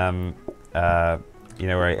Nathan? You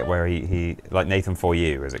know, where he like Nathan for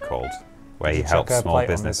You, is it called? Where Did he you helps chuck a small plate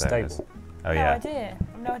on business this owners. table? Oh No yeah. idea.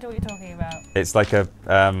 I have no idea what you're talking about. It's like a,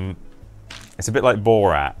 it's a bit like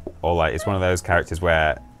Borat, or like it's one of those characters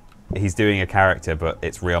where he's doing a character, but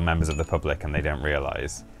it's real members of the public and they don't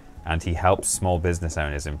realise. And he helps small business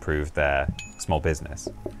owners improve their small business.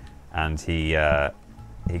 And he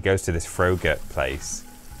goes to this Frogut place,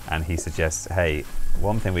 and he suggests, hey,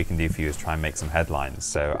 one thing we can do for you is try and make some headlines.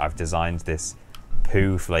 So I've designed this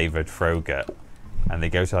poo-flavoured Frogut, and they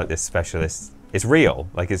go to like this specialist. It's real,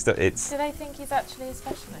 like it's. Do they think he's actually a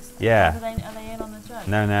specialist? Yeah. Are they in on the joke?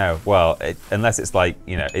 No. Well, unless it's like,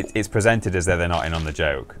 you know, it's presented as though they're not in on the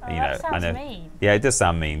joke. Oh, you that know, I sounds know. mean. Yeah, it does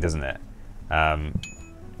sound mean, doesn't it?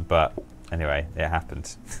 But anyway, it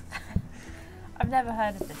happened. I've never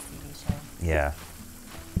heard of this TV show. Yeah.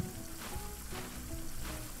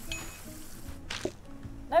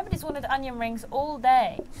 Nobody's wanted onion rings all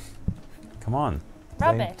day. Come on.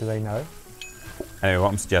 Rubbish. Do they know? Anyway, what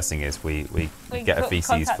I'm suggesting is we get a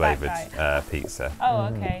feces contact that flavoured pizza. Oh,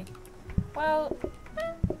 okay. Well,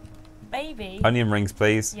 maybe. Onion rings,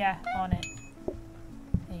 please. Yeah, on it.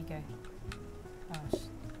 There you go. Oh,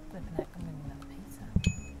 flipping heck, I'm getting another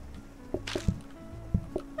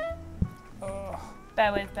pizza.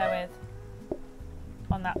 Bear with.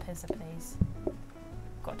 On that pizza, please.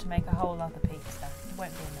 Got to make a whole other pizza. It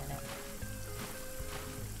won't be a minute.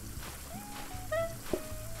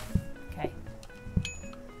 Okay.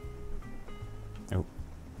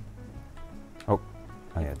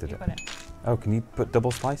 Oh yeah, did You it. got it. Oh, can you put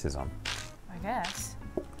double slices on? I guess.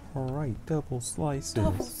 All right, double slices.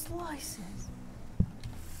 Double slices.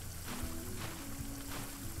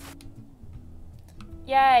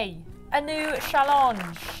 Yay! A new challenge.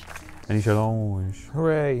 Any challenge?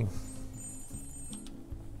 Hooray!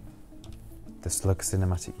 The Slug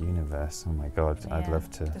Cinematic Universe. Oh my god, I'd Yeah,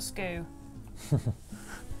 love to. The SKU.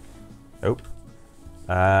 Oh.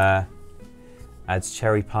 Adds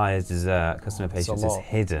cherry pie as dessert. Customer That's a patience is lot.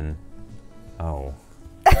 hidden. Oh.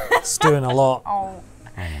 It's doing a lot. Oh.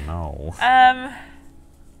 Oh no.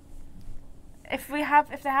 If they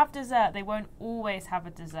have dessert, they won't always have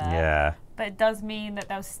a dessert. Yeah. But it does mean that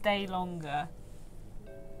they'll stay longer.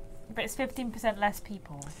 But it's 15% less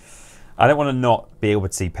people. I don't want to not be able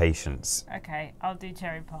to see patience. Okay, I'll do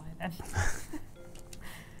cherry pie then.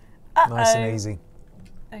 Nice and easy.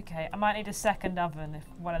 Okay, I might need a second oven if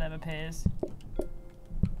one of them appears.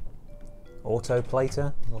 Auto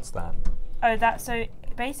plater? What's that? Oh, so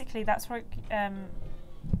basically that's where. I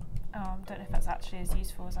don't know if that's actually as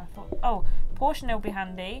useful as I thought. Oh, portioner will be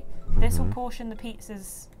handy. This will portion the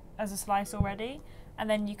pizzas as a slice already, and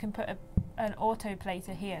then you can put an auto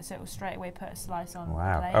plater here, so it will straight away put a slice on.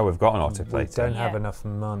 Wow. The plate. Oh, we've got an auto We plater. don't have Yeah. enough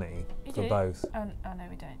money You for do? both. Oh no,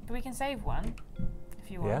 we don't. But we can save one if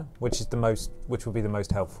you want. Yeah? Which would be the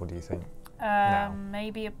most helpful, do you think?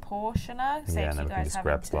 Maybe a portioner. Saves Yeah, you and then we can guys just having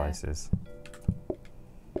grab to- slices.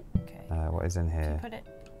 Okay. What is in Can you here? put it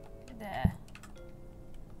there?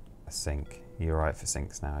 A sink. You're right for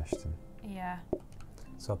sinks now, Ashton. Yeah.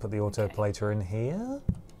 So I'll put the auto Okay. plater in here.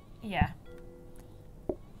 Yeah.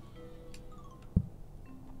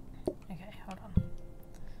 Okay, hold on. I'm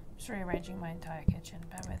just rearranging my entire kitchen.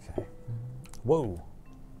 Bear with. Okay. Whoa.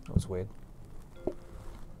 That was weird.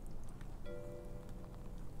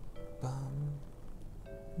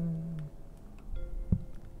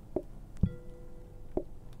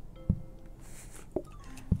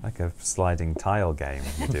 Like a sliding tile game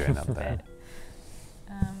you're doing up there.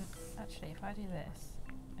 Actually, if I do this,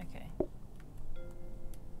 okay.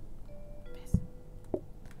 Piss.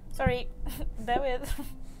 Sorry, bear with.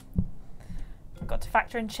 I've got to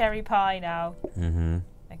factor in cherry pie now. Mm-hmm.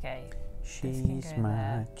 Okay. She's go my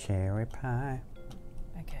there. cherry pie.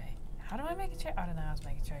 Okay. How do I make a cherry? I don't know how to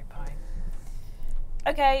make a cherry pie.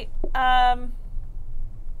 Okay.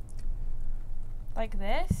 Like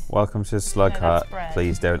this. Welcome to Slug No, that's Hut. bread.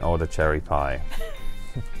 Please don't order cherry pie.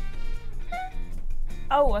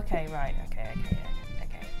 Oh, okay, right, okay.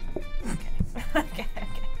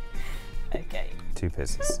 Okay. 2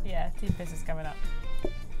 pizzas. Yeah, 2 pizzas coming up.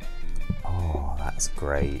 Oh, that's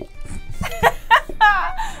great.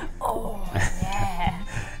 Oh, yeah.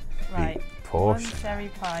 Right. The One portion. cherry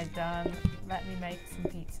pie done. Let me make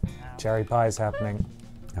some pizza now. Cherry pie's happening.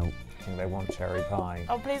 Oh. I think they want cherry pie.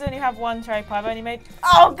 Oh, please only have 1 cherry pie. I've only made.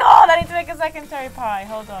 Oh, God, I need to make a second cherry pie.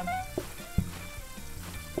 Hold on.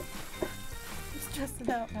 I'm stressing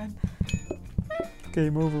out, man.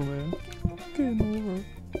 Game over, man. Game over.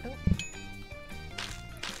 Oh.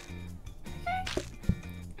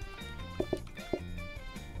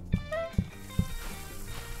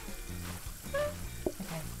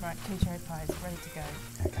 Okay, right, 2 cherry pies ready to go.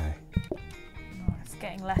 Okay. Oh, it's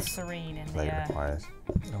getting less serene in Plate the required.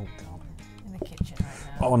 Oh, God. in the kitchen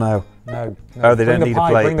right now. Oh no. No. Oh, they Bring don't the need a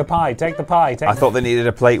pie, plate. Bring the pie. Take the pie. I thought they needed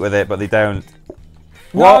a plate with it, but they don't.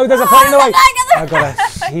 No, What? there's a plate in the way. I got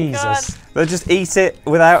a Jesus. They'll just eat it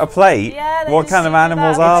without a plate? Yeah, they What just kind of do that.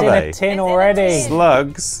 animals It's are It's in they? a tin It's in a already. tin.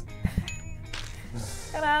 Slugs?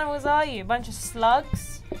 What kind of animals are you? A bunch of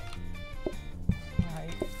slugs?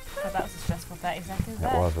 Right. God, that was a stressful 30 seconds It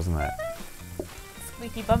there. was, wasn't it?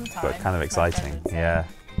 Squeaky bum time. But kind of as my exciting. friend would say. Yeah.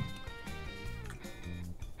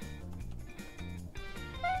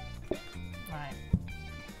 Right.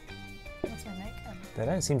 What's my make? They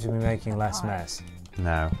don't seem to be making less Pie. mess.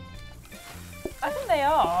 No. I think they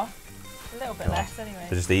are. A little bit God. less anyway.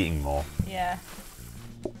 They're just eating more. Yeah.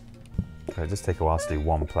 But it does take a while to do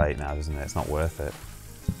 1 plate now, doesn't it? It's not worth it.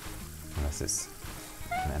 Unless it's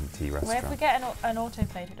an empty Well, if we restaurant. get an auto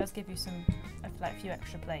plate, it does give you some, like, a few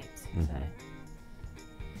extra plates. So.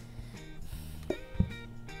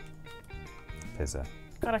 Pizza.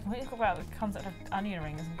 God, I completely forgot about the concept of onion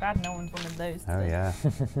rings. I'm glad no one's wanted those. Oh, today. yeah.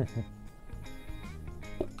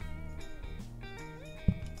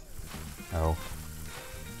 Oh.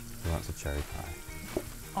 Who wants a cherry pie?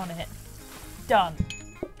 On it. Done.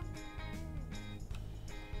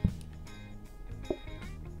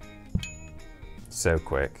 So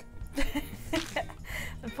quick.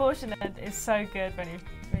 The portion end is so good when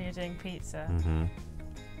you're doing pizza. Mm-hmm.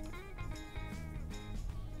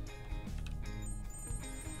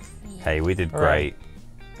 Yeah. Hey, we did All right.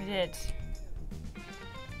 great. We did.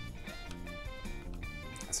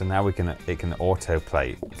 So now it can auto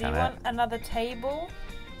plate, Do you can it? want another table?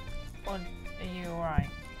 Or are you alright?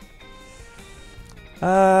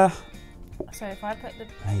 So if I put the...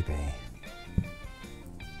 Maybe.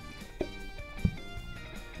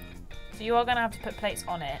 So you are going to have to put plates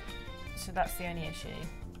on it. So that's the only issue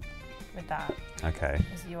with that. Okay.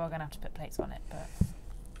 Is you are going to have to put plates on it.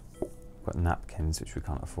 But Got napkins, which we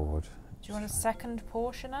can't afford. do you want a second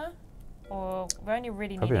portioner, or we only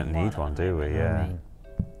really Probably need don't need one, do we? Yeah.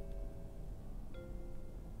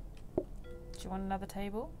 Do you want another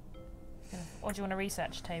table? Or do you want a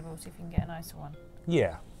research table, see if you can get a nicer one?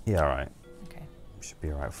 Yeah. Yeah, all right. Okay. Should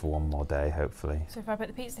be all right for one more day, hopefully. So if I put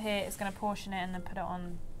the pizza here, it's going to portion it and then put it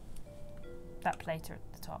on that plater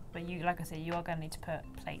at the top. But you, like I said, you are going to need to put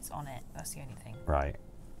plates on it. That's the only thing. Right.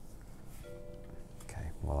 Okay,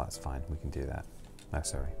 well, that's fine. We can do that. No,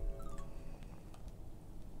 sorry.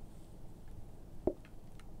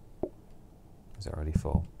 Is it already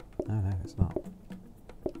full? No, no, it's not.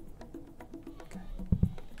 Okay.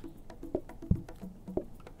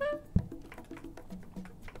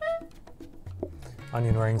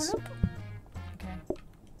 Onion rings. Okay.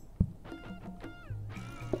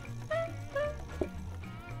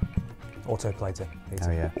 Autoplater. Peter.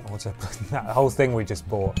 Oh, yeah. That whole thing we just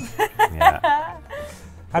bought. Yeah.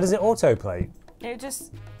 How does it autoplate? It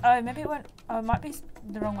just... Oh, maybe it won't... Oh, it might be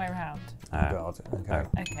the wrong way around. God. Okay.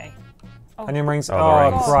 Okay. Oh, Onion rings. Oh, the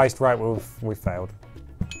Oh, rings. Christ! Right, we've failed.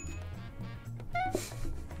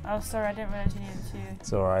 oh, sorry, I didn't realise you needed to...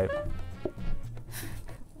 It's all right.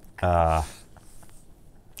 Uh,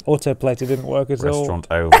 Autoplater didn't work at all. restaurant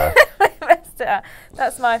over. I messed it up.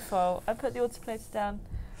 That's my fault. I put the autoplater down.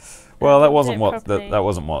 Well, that Did wasn't it what properly. that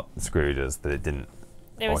wasn't what screwed us. That it didn't.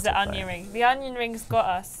 It was the autoplay. onion ring. The onion rings got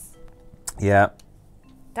us. Yeah.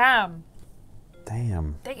 Damn.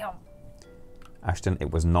 Damn. Damn. Ashton, it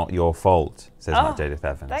was not your fault, says Oh, Matt Jadith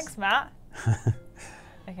Evans. Thanks, Matt.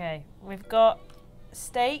 Okay, we've got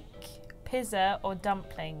steak, pizza, or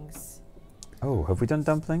dumplings. Oh, have we done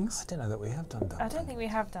dumplings? I don't know that we have done that. I don't think we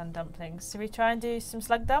have done dumplings. Should we try and do some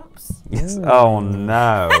slug dumps? Yes. Oh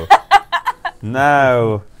no.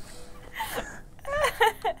 No.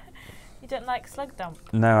 You don't like slug dump?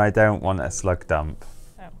 No, I don't want a slug dump.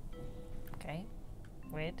 Oh. Okay.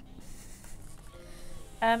 Weird.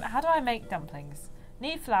 How do I make dumplings?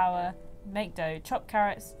 Knead flour, make dough, chop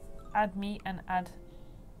carrots, add meat, and add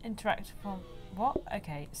interact from what?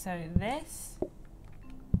 Okay, so this.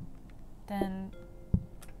 Then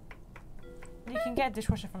you can get a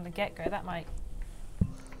dishwasher from the get-go. That might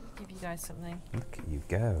give you guys something. Look at you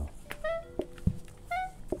go.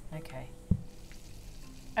 Okay.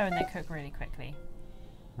 Oh, and they cook really quickly.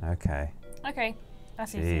 Okay. Okay,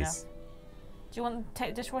 that's easy enough. Jeez. Do you want to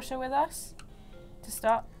take the dishwasher with us to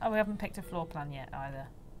start? Oh, we haven't picked a floor plan yet either.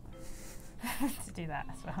 To do that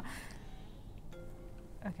as well.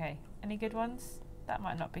 Okay, any good ones? That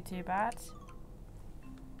might not be too bad.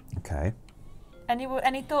 Okay.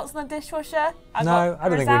 Any thoughts on the dishwasher? No, I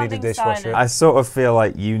don't think we need a resounding dishwasher. silence. I sort of feel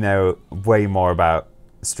like you know way more about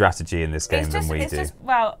strategy in this game than we do.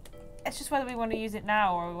 It's just whether we want to use it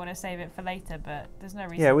now or we want to save it for later, but there's no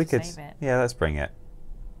reason Yeah, we to could. save it. Yeah, let's bring it.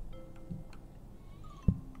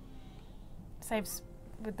 Saves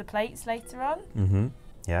with the plates later on. Mm-hmm.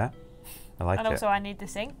 Yeah. I like And it. also I need the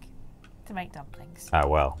sink to make dumplings. Oh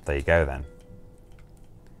well, there you go then.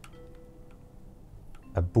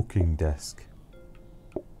 A booking desk.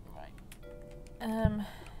 Right.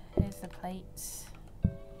 Here's the plates.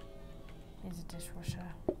 Here's a dishwasher.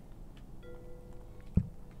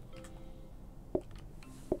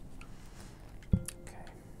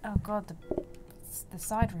 Okay. Oh god, the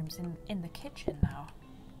side room's in the kitchen now.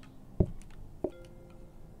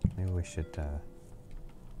 Maybe we should. Dunno.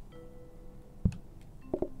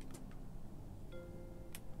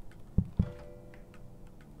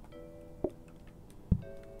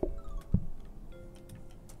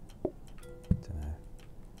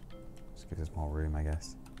 Just gives us more room, I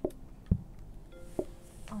guess.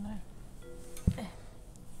 Oh no.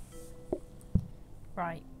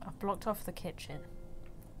 Right, I've blocked off the kitchen.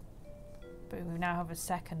 But we now have a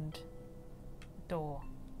second door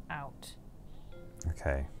out.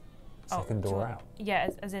 Okay. Second do you door want- out. Yeah,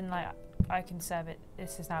 as in like I can serve it.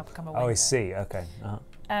 This has now become a window. Oh, I see. Okay. Do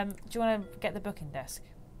you want to get the booking desk?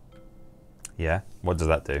 Yeah. What does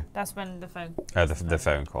that do? That's when the phone. Oh, the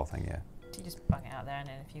phone call thing. Yeah. You just bung it out there, and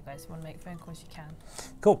then if you guys want to make phone calls, you can.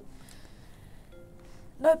 Cool.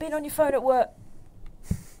 No, being on your phone at work.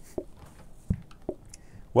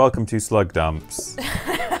 Welcome to Slug Dumps,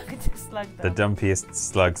 Slug the dump. dumpiest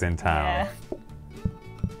slugs in town. Yeah.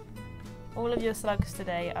 All of your slugs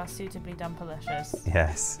today are suitably dumpalicious.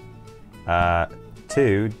 Yes.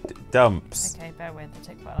 2 dumps. Okay, bear with.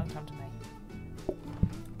 They take quite a long time to make.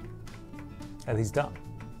 Are these done?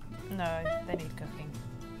 No, they need cooking.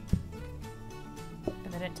 But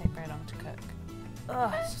they don't take very long to cook.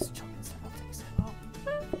 Ugh, it's just chopping stuff. I'll take so long.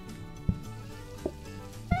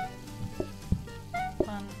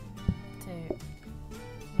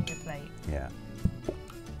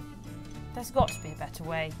 There's got to be a better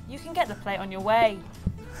way. You can get the plate on your way.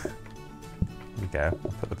 Here we go.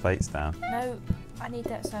 I'll put the plates down. No, I need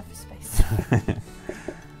that surface space.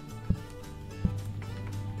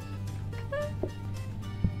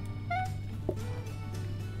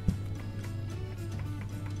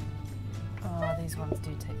 Oh, these ones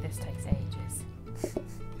do take. This takes ages.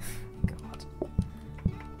 God.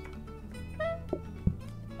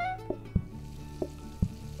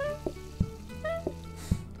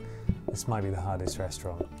 This might be the hardest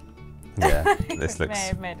restaurant. Yeah, this looks. May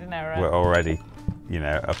have made an error. We're already, you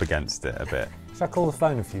know, up against it a bit. Should I call the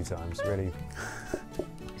phone a few times? Really?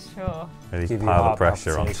 Sure. Really Give you pile the heart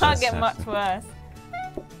pressure on. palpitations. Can't get much worse.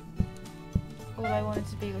 All I wanted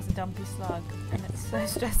to be was a dumpy slug, and it's so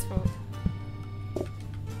stressful.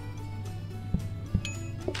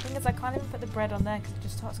 The thing is, I can't even put the bread on there because it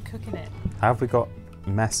just starts cooking it. How have we got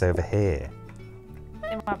mess over here?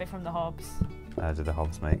 It might be from the hobs. Did the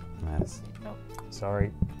hobs make mess? Oh,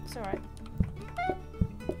 Sorry. it's alright.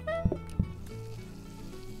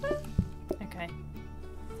 Okay.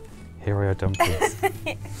 Here are your dumplings.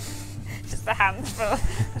 Just a handful.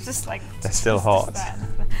 It's just like. They're still hot.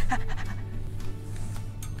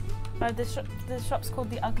 No, the shop's called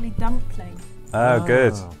the Ugly Dumpling. Oh,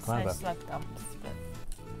 good. So Clever. slug dumps, but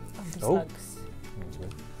dumpy Oh. slugs.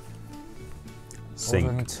 Sink.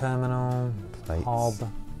 Ordering terminal. Plates.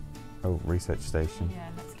 Hob. Oh, research station. Yeah,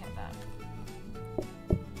 let's get that.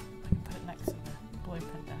 I can put it next to the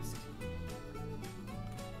blueprint desk.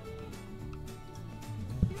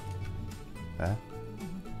 There.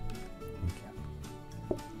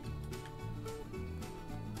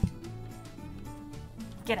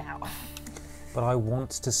 Get out. But I want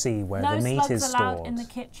to see where No the meat slugs is allowed stored. in the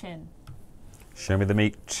kitchen. Show me the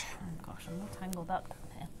meat. Oh gosh, I'm all tangled up down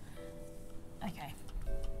here. Okay.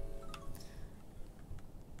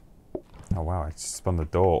 Oh wow, I just spun the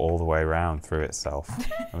door all the way around through itself.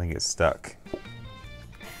 I think it's stuck.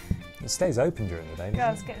 It stays open during the day, God,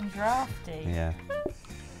 doesn't it's it? getting drafty. Yeah.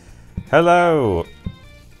 Hello!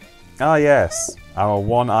 Ah yes, our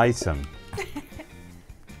one item.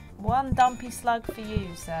 One dumpy slug for you,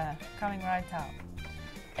 sir. Coming right up.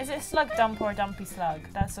 Is it a slug dump or a dumpy slug?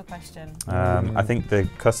 That's the question. I think the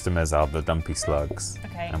customers are the dumpy slugs.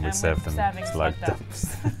 Okay, And we serve them serving slug slug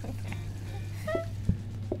dumps.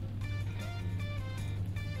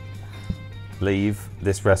 Leave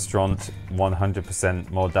this restaurant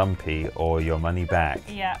 100% more dumpy or your money back.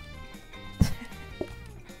 Yeah.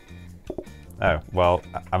 Oh, well,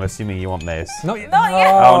 I'm assuming you want this. Not yet. Not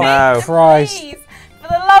yet. Oh, no. Christ. Please, for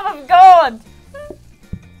the love of God.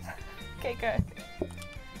 Okay, go.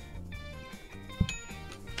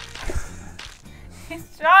 He's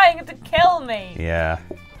trying to kill me. Yeah.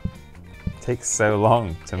 Takes so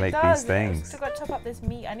long to make It does, these things. I've still got to chop up this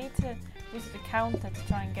meat. I need to use the counter to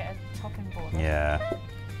try and get a chopping board. Yeah.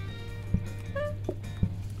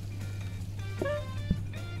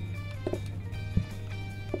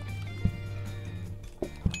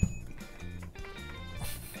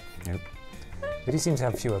 Nope. We do seem to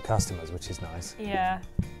have fewer customers, which is nice. Yeah,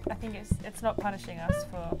 I think it's not punishing us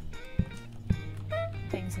for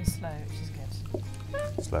being so slow, which is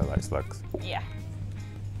good. Slow like slugs. Yeah.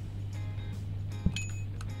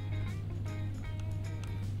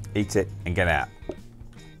 Eat it and get out.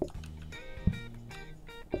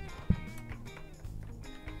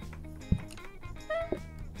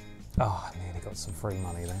 Oh, I nearly got some free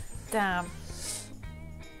money there. Damn.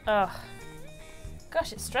 Ugh.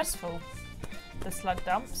 Gosh, it's stressful. The slug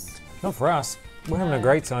dumps. Not for us. We're having a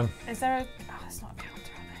great time. Is there a... Oh, it's not a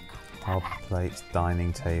counter on there. Hob plates,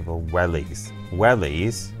 dining table, wellies.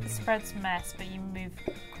 Wellies? It spreads mess, but you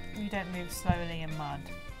don't move slowly in mud.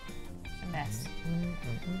 A mess.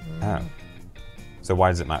 Oh. So why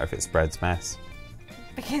does it matter if it spreads mess?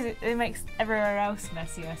 Because it makes everywhere else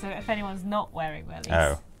messier. So if anyone's not wearing wellies,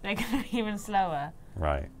 Oh. they're going to be even slower.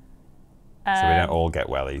 Right. So we don't all get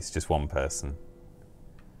wellies, just one person.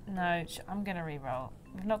 No, I'm going to re-roll.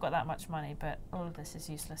 We've not got that much money, but all of this is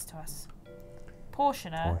useless to us.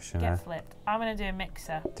 Portioner. Get flipped. I'm going to do a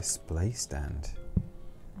mixer. Display stand.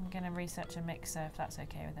 I'm going to research a mixer if that's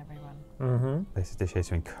okay with everyone. Mm-hmm. Place a dish here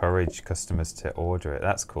to encourage customers to order it.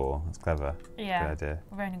 That's cool. That's clever. Yeah. Good idea.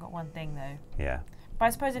 We've only got one thing though. Yeah. But I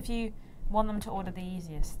suppose if you want them to order the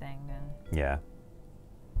easiest thing, then... Yeah.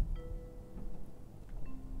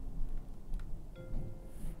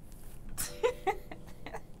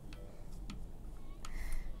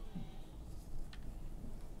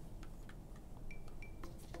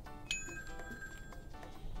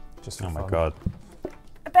 Just for Oh my fun. god.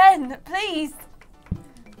 Ben, please!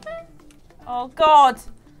 Oh God!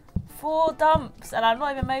 4 dumps, and I've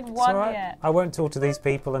not even made It's one all right. yet. I won't talk to these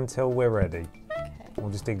people until we're ready. Okay. We'll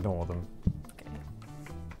just ignore them.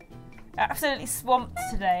 Absolutely swamped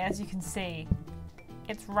today, as you can see.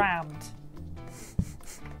 It's rammed.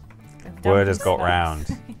 With Word has dumpy got round.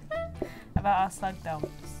 slugs. About our slug dumps.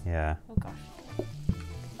 Yeah. Oh gosh.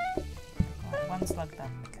 Right, 1 slug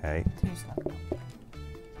dump. Okay. 2 slug dumps.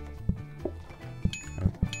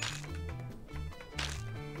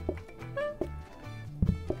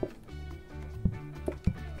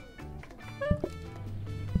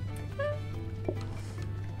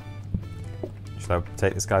 Shall I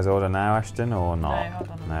take this guy's order now, Ashton, or not? No, hold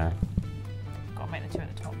on. No. Gotta make the 2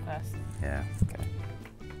 at the top first. Yeah. Okay.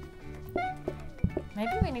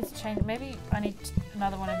 Maybe we need to change. Maybe I need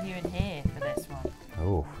another one of you in here for this one.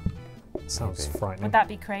 Oh. Sounds Maybe. frightening. Would that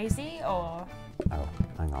be crazy or? Oh,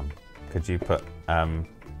 hang on. Could you put?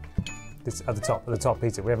 This at the top,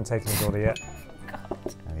 Peter. We haven't taken his order yet. God.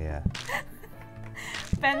 Oh yeah.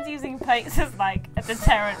 Ben's using plates as like a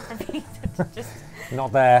deterrent for Peter to just.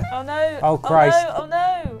 Not there. Oh no! Oh, Christ. Oh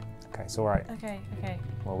no! Oh no! Okay, it's all right. Okay, okay.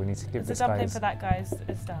 Well, we need to give The this guy dumpling his... for that guy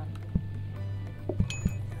is done.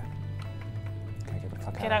 Okay, get the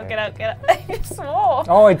fuck Get out out! of Get here. out! Get out! You swore.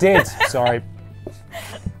 Oh, I did. Sorry.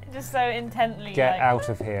 Just so intently. Get like, out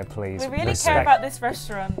of here, please. We really care about this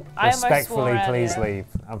restaurant. I almost swore Respectfully, please earlier. leave.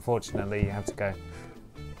 Unfortunately, you have to go.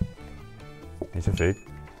 Here's your food.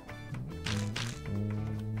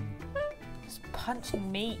 Just punching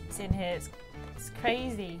meat in here. It's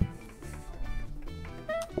crazy.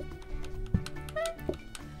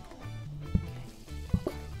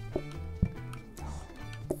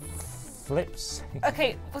 Flips.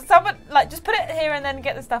 Okay, well, someone like just put it here and then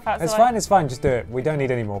get the stuff out. It's so fine, it's fine. Just do it. We don't need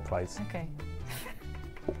any more plates. Okay.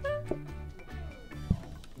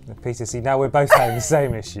 Peter, see, now we're both having the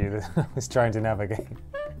same issue that I was trying to navigate.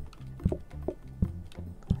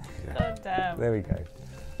 God damn. There we go.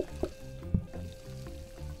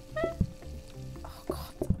 Oh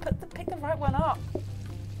God! Pick the right one up.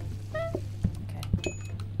 Okay.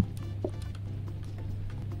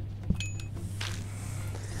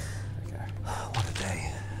 What a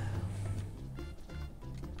day.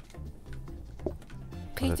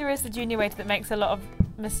 Peter is the junior waiter that makes a lot of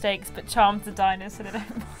mistakes but charms the diners so they don't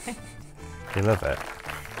mind. You love it.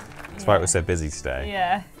 That's why it was so busy today.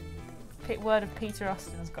 Yeah. Word of Peter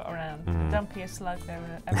Austin's got around. Mhm. The dumpiest slug there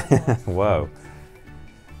ever was. Whoa.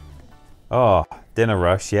 Oh, dinner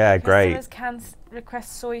rush. Yeah, great. Customers can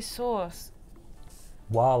request soy sauce.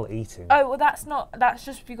 While eating. Oh, well that's not, that's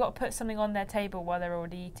just you've got to put something on their table while they're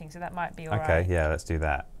already eating, so that might be alright. Okay, yeah, let's do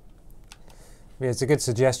that. Yeah, it's a good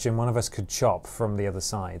suggestion. One of us could chop from the other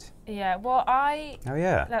side. Yeah, well Oh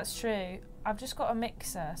yeah. that's true. I've just got a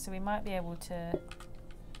mixer, so we might be able to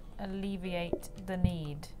alleviate the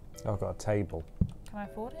need. Oh, I've got a table. Can I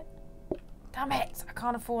afford it? Damn it! I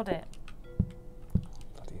can't afford it.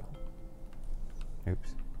 Bloody hell.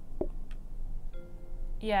 Oops.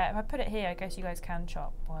 Yeah, if I put it here, I guess you guys can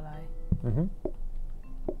chop while I... Mm-hmm.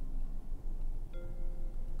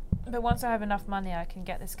 But once I have enough money, I can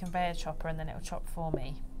get this conveyor chopper and then it'll chop for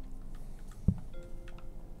me.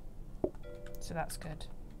 So that's good.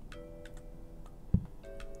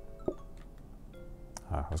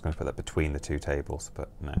 Oh, I was going to put that between the 2 tables, but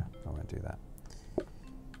no, I won't do that.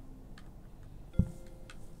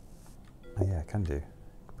 Oh yeah, I can do.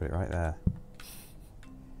 Put it right there.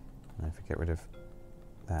 And if we get rid of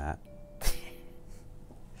that,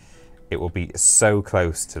 it will be so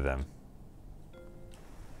close to them.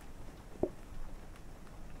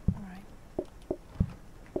 Alright.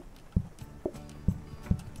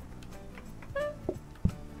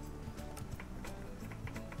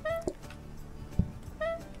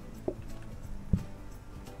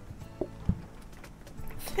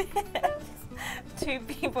 Two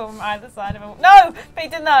people from either side of a... No!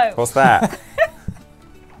 Peter, no! What's that?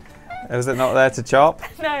 Was it not there to chop?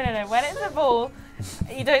 No, no, no. When it's a ball,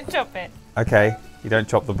 you don't chop it. Okay, you don't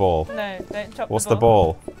chop the ball. No, don't chop What's the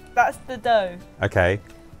ball. the ball? That's the dough. Okay.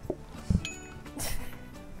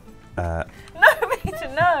 No,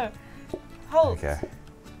 Peter, no! Hold. Okay.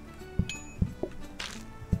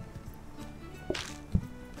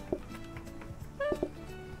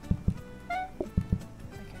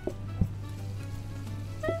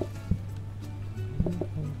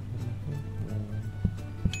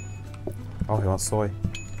 Oh, he wants soy.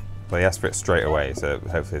 Well, he asked for it straight away, so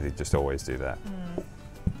hopefully they just always do that. You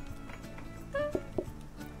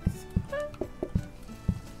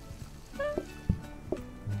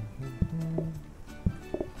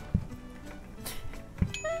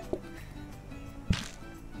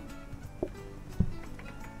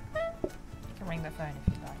can ring the phone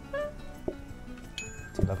if you like.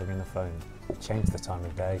 Do you love ringing the phone. Change the time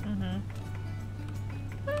of day.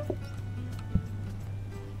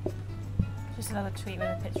 Just another tweet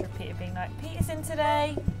with a picture of Peter being like, Peter's in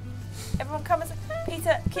today. Everyone come and say,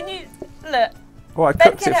 Peter, can you look? Oh, I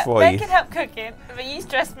cooked it for Ben you. can help cooking, but you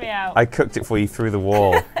stressed me out. I cooked it for you through the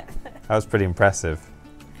wall. That was pretty impressive.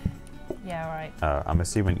 Yeah, right. Oh, I'm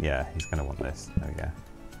assuming, yeah, he's going to want this. There we go.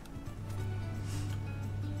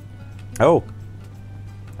 Oh!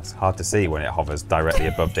 That's hard to see when it hovers directly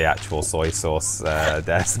above the actual soy sauce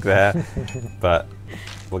desk there. But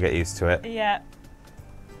we'll get used to it. Yeah.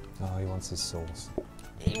 Oh, he wants his sauce.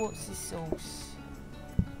 He wants his sauce.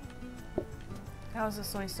 How's the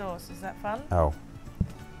soy sauce? Is that fun? Oh.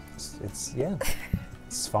 It's yeah.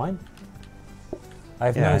 It's fine. I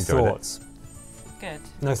have Yeah, I no enjoyed it. thoughts. Good.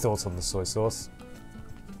 No thoughts on the soy sauce.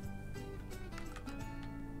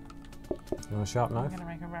 You want a sharp I'm knife? going to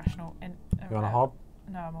make a rational... You want a hob?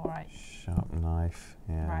 No, I'm alright. Sharp knife,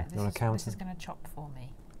 yeah. Right, You want a counter? this is going to chop for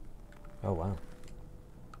me. Oh wow.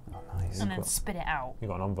 Oh, nice. And then spit it out. You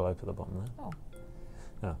got an envelope at the bottom there. Oh.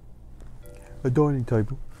 Oh. A dining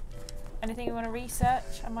table. Anything you want to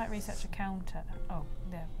research? I might research a counter. Oh,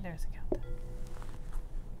 there is a counter.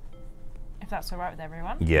 If that's alright with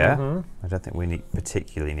everyone. Yeah. Mhm. I don't think we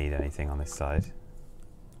particularly need anything on this side.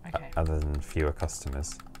 Okay. Other than fewer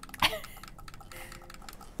customers.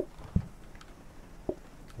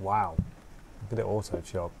 Wow. Look at it auto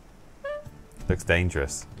chop. Looks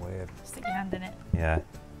dangerous. Weird. Stick your hand in it. Yeah.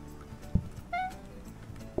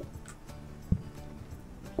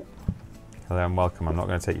 Hello and welcome. I'm not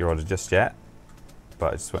going to take your order just yet, but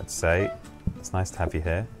I just wanted to say it's nice to have you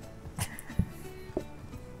here.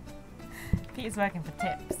 Peter's working for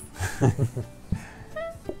tips.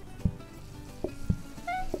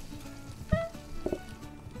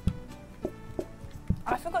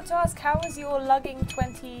 I forgot to ask, how was your lugging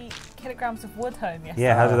 20 kilograms of wood home yesterday?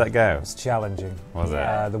 Yeah, how did that go? It was challenging. Was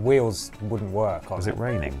Yeah. The wheels wouldn't work on it? Was it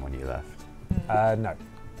raining when you left? No,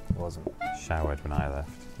 it wasn't. Showered when I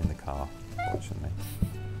left in the car, fortunately.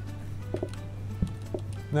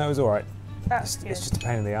 No, it was alright. That's It's good. just a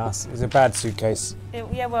pain in the ass. It was a bad suitcase.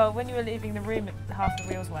 Yeah, well, when you were leaving the room, half the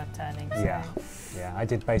wheels weren't turning. So. Yeah. Yeah, I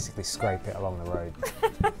did basically scrape it along the road.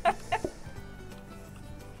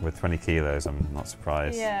 With 20 kilos, I'm not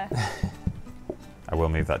surprised. Yeah. I will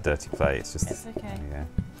move that dirty plate. It's just. It's okay. Yeah.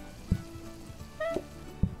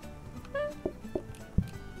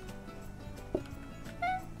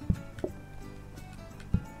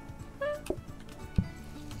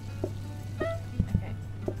 Okay.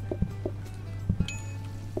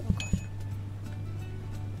 Oh gosh.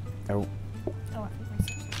 Oh. Oh, I think we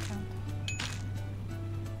switched the counter.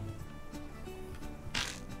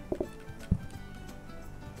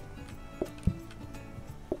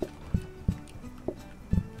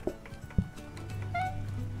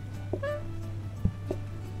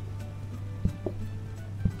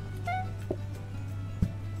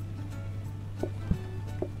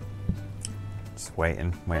 Just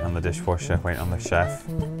waiting. Wait on the dishwasher. Wait on the chef.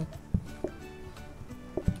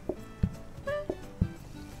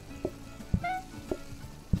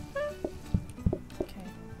 Okay.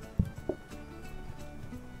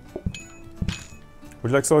 Would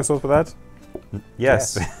you like soy sauce with that?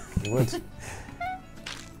 Yes. You would.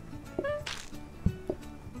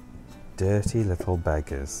 Dirty little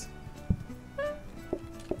beggars.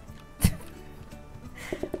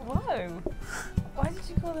 Whoa! Why did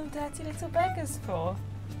you call them dirty little beggars for?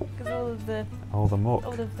 Because all of the Muck.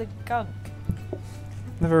 gunk.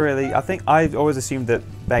 Never really. I think I've always assumed that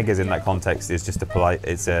beggars in that context is just a polite.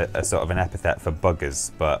 It's a sort of an epithet for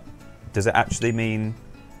buggers. But does it actually mean?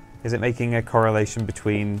 Is it making a correlation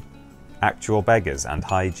between actual beggars and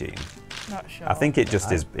hygiene? Not sure. I think it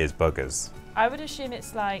just is buggers. I would assume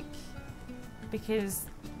it's like because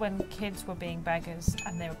when kids were being beggars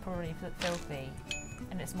and they were probably filthy,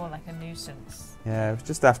 and it's more like a nuisance. Yeah, it was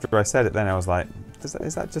just after I said it, then I was like,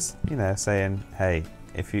 is that just saying, hey,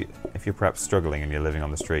 if you're perhaps struggling and you're living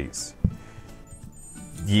on the streets,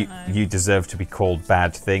 you deserve to be called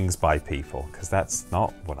bad things by people, because that's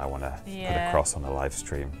not what I want to put across on a live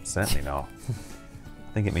stream. Certainly not.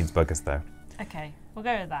 I think it means buggers though. Okay, we'll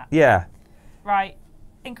go with that. Yeah. Right.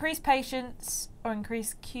 Increase patience or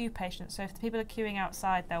increase queue patience. So if the people are queuing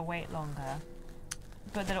outside, they'll wait longer.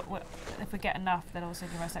 But if we get enough, they'll also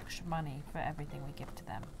give us extra money for everything we give to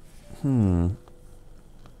them.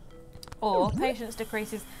 Or patience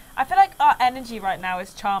decreases. I feel like our energy right now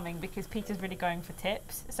is charming because Peter's really going for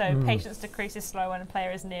tips. So patience decreases slow when a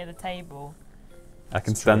player is near the table. I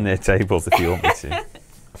can stand near tables if you want me to.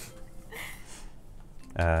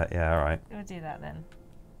 Yeah, all right. We'll do that then.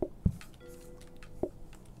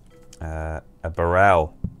 A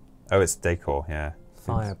barrel. Oh, it's decor, yeah.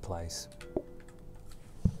 Fireplace.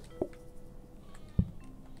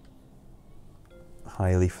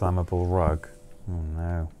 Highly flammable rug. Oh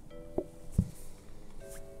no.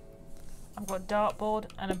 I've got a dartboard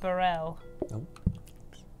and a barrel.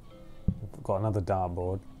 We've got another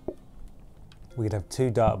dartboard. We could have 2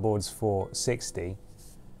 dartboards for 60,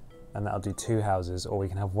 and that'll do 2 houses, or we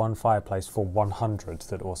can have 1 fireplace for 100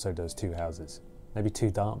 that also does 2 houses. Maybe 2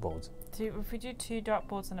 dartboards. If we do 2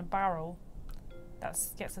 dartboards and a barrel, that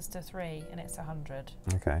gets us to 3, and it's 100.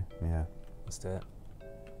 Okay, yeah. Let's do it.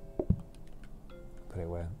 Put it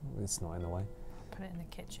where it's not in the way. Put it in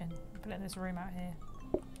the kitchen. Put it in this room out here.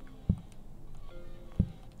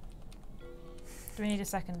 Do we need a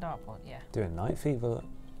second dartboard? Yeah. Doing night fever.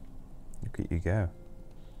 Look at you go.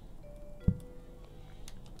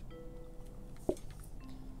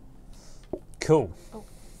 Cool. Oh.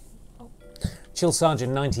 Chill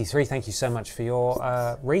Sergeant 93, thank you so much for your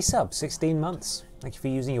resub, 16 months. Thank you for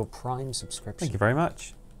using your Prime subscription. Thank you very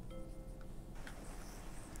much.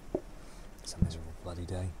 It's a miserable bloody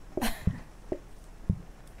day.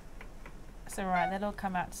 It's alright, they'll all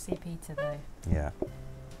come out to see Peter though. Yeah.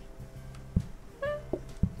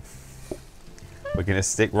 We're going to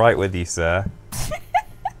stick right with you, sir,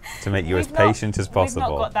 to make you as patient as possible.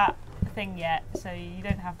 We've not got that thing yet, so you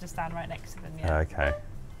don't have to stand right next to them yet. Okay.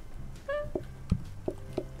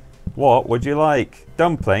 What would you like?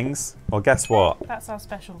 Dumplings? Well, guess what? That's our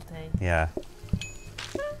specialty. Yeah.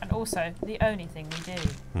 And also, the only thing we do.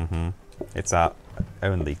 Mm-hmm. It's our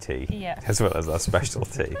only tea. Yeah. As well as our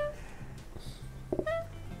specialty.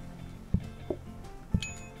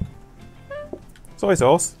 Soy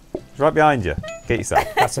sauce. It's right behind you. Get yourself.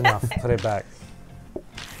 That's enough, put it back.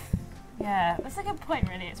 Yeah, that's a good point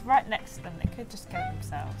really. It's right next to them. They could just get it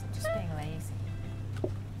themselves. They're just being lazy.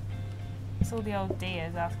 It's all the old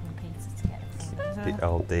dears asking Peter to get it for them. The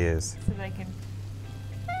old dears. So they can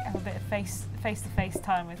have a bit of face-to-face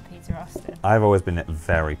time with Peter Austin. I've always been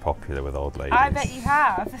very popular with old ladies. I bet you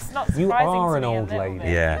have. It's not surprising You are to an me a old little lady. bit.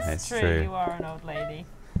 Yeah, It's it's true. You are an old lady.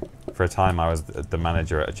 For a time, I was the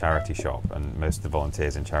manager at a charity shop, and most of the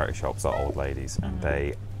volunteers in charity shops are old ladies, and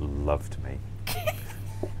they loved me.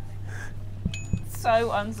 So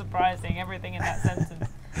unsurprising, everything in that sentence.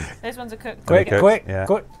 Those ones are cooked. Quick, Cooked, quick, yeah.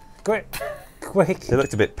 quick, quick, quick. They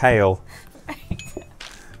looked a bit pale.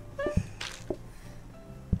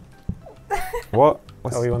 What?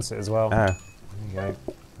 What's Oh, he wants it as well. Oh, There you go.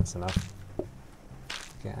 That's enough.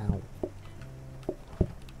 Get out.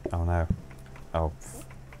 oh no. Oh,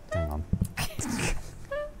 hang on.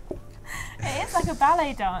 It is like a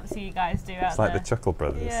ballet dance you guys do out It's like there. the Chuckle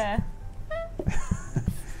Brothers. Yeah.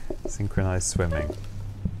 Synchronized swimming.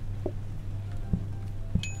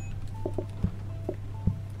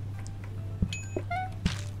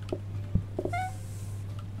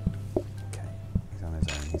 Okay, he's on his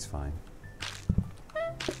own, he's fine.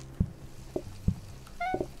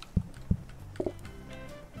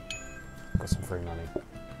 Got some free money.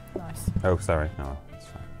 Nice. Oh, sorry, no, it's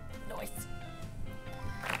fine. Nice.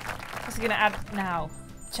 What's he gonna add now?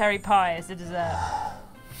 Cherry pie as a dessert.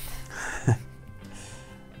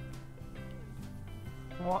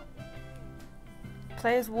 What?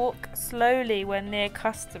 Players walk slowly when near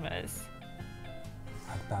customers.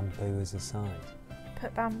 Add bamboo as a side.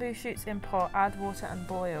 Put bamboo shoots in pot, add water and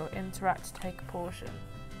boil. Interact to take a portion.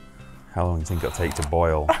 How long do you think it'll take to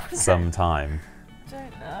boil? Some time.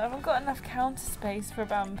 Don't know. I haven't got enough counter space for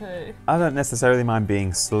bamboo. I don't necessarily mind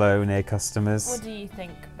being slow near customers. What do you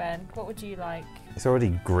think, Ben? What would you like? It's already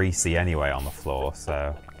greasy anyway on the floor,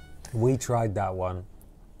 so... We tried that one,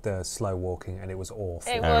 the slow walking, and it was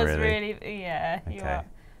awful. It Oh, was really? yeah. You Okay. are.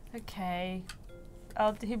 Okay.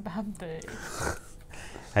 I'll do bamboo.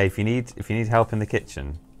 Hey, if you need help in the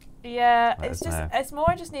kitchen, Yeah, Let it's us just know. it's more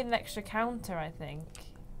I just need an extra counter, I think.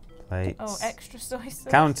 plates. Oh, extra soy sauce.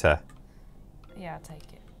 Counter. Yeah, I'll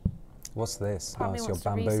take it. What's this? Part Oh, of me it's your wants to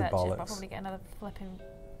bamboo research it, but I'll bollocks. probably get another flipping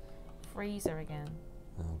freezer again.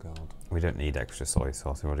 Oh god. We don't need extra soy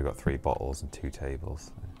sauce. We've already got 3 bottles and 2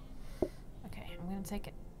 tables. Okay, I'm gonna take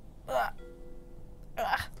it. Ugh.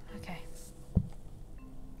 Ugh. Okay.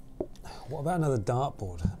 What about another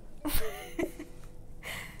dartboard?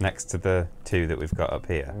 Next to the 2 that we've got up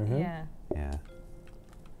here. Mhm. Yeah. Yeah.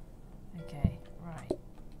 Okay. Right.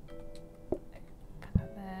 Put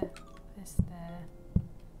that there. This there.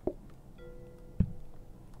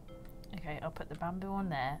 Okay, I'll put the bamboo on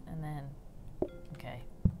there, and then. Okay.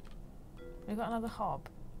 We've got another hob.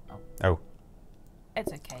 Oh.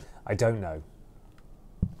 It's okay. I don't know.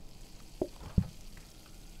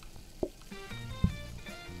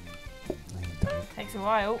 Takes a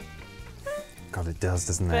while. God, it does,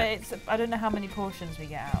 doesn't But it? it's, I don't know how many portions we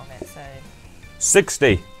get out of it, so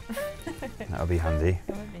 60! That'll be handy.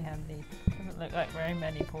 it would be handy. Doesn't look like very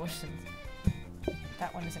many portions.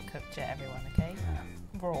 That one isn't cooked yet, everyone, okay?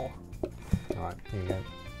 Yeah. Raw. Alright, here you go.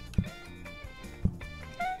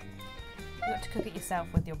 You got to cook it yourself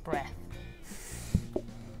with your breath.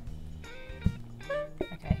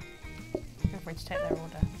 Okay. Feel free to take their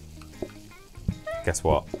order. Guess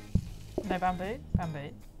what? No bamboo? Bamboo.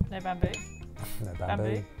 No bamboo? No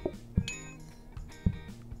bamboo.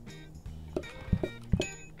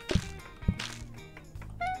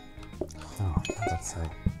 Oh, for God's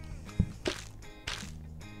sake.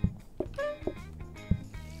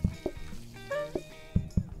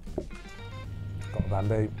 Got a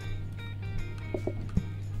bamboo.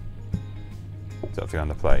 Does that have to go on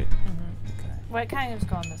the plate? Mm-hmm. Okay. Well, it can just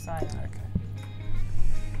go on the side. Okay.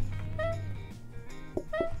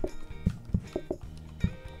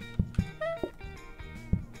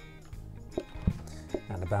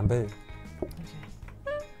 And a bamboo.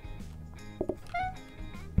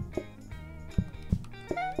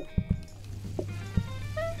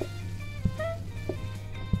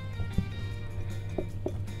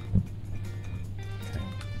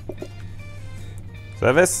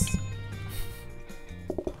 Service?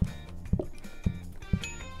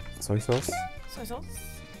 Soy sauce? Soy sauce?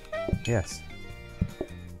 Yes.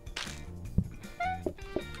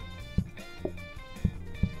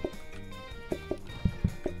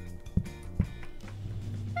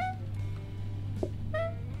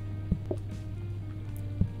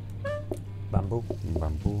 Bamboo.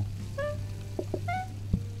 Bamboo.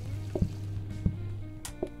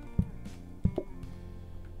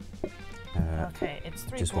 Okay, it's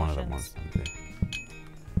 3 Just portions. one of them wants bamboo.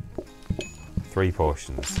 3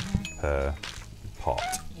 portions per pot.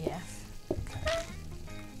 Yeah. Okay.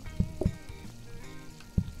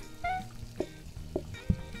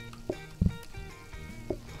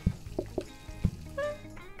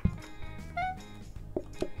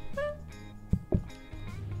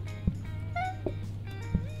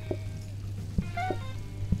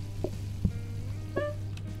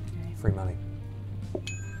 Free money.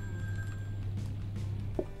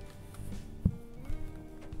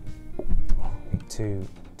 Need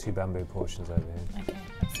two bamboo portions over here. Okay,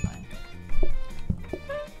 that's fine.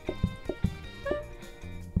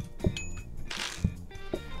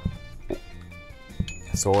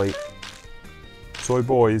 Soy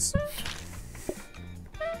boys.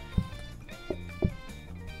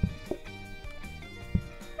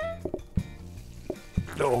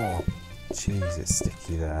 Oh, jeez, it's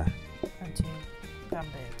sticky there. And 2 bamboo.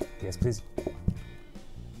 Yes, please.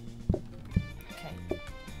 Okay.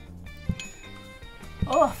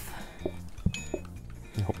 Off!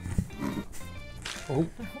 Oh,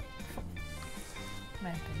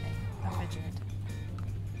 Openly. I'm rigid.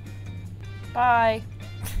 Bye!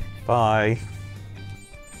 Bye.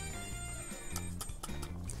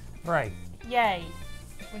 right. Yay!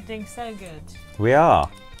 We're doing so good. We are.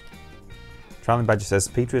 Traveling Badger says,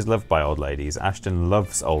 Peter is loved by old ladies. Ashton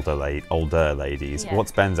loves older ladies. Yeah.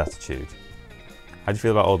 What's Ben's attitude? How do you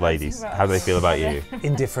feel about old How do you ladies? feel about How do they old feel about ladies? you?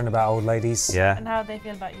 Indifferent about old ladies. Yeah. And how do they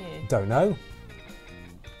feel about you? Don't know.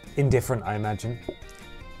 Indifferent, I imagine.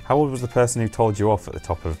 How old was the person who told you off at the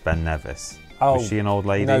top of Ben Nevis? Oh, Was she an old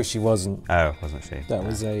lady? no, she wasn't. Oh, wasn't she? That No.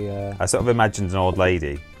 was a. I sort of imagined an old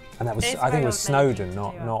lady. And that was, It's I think very it was old lady Snowden,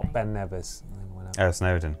 too, I not think. Ben Nevis. I think it went up. Oh,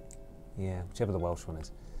 Snowden. Yeah, whichever the Welsh one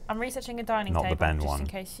is. I'm researching a dining Not the table Ben just one. in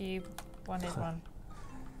case you wanted one.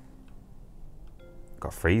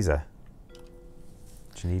 Got a freezer.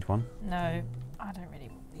 Do you need one? No, I don't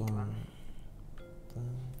really need one.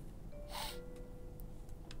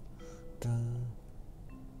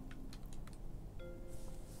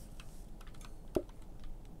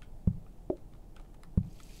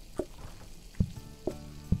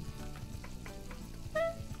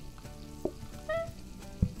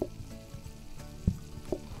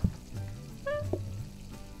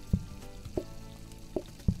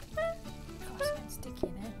 God, it's getting sticky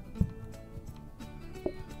in here.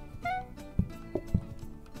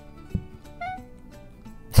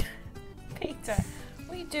 Peter,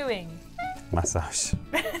 what are you doing? Massage.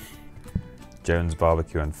 Jones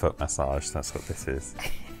barbecue and foot massage. That's what this is.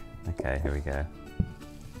 Okay, here we go.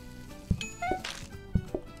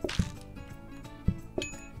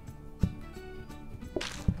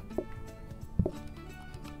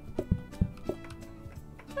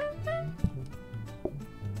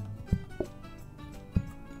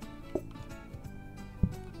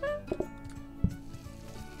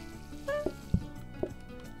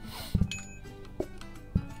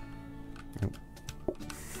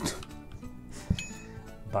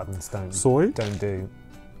 buttons don't Soy? don't do.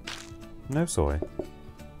 No soy.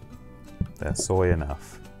 They're soy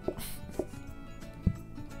enough.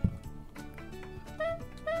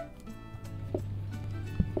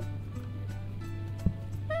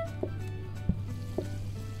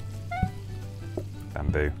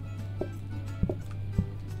 Bamboo.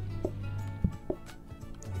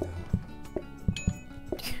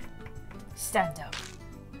 Stand up.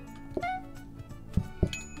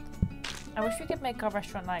 I wish we could make our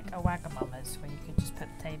restaurant like a Wagamama's, where you could just put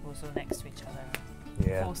tables all next to each other and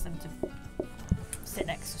Yeah. force them to sit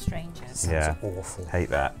next to strangers. Yeah. Awful. Hate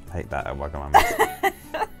that at Wagamama.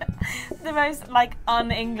 The most like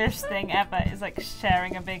un-English thing ever is like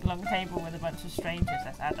sharing a big long table with a bunch of strangers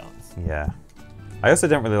as adults. Yeah. I also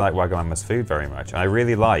don't really like Wagamama's food very much. I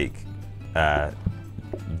really like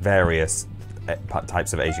various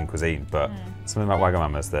types of Asian cuisine, but something about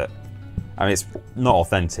Wagamama's that, I mean, it's not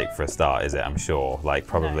authentic for a start, is it? I'm sure. Like,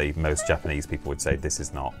 probably most Japanese people would say this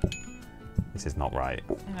is not right.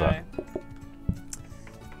 No. But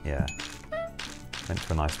yeah, went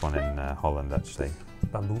to a nice one in Holland actually.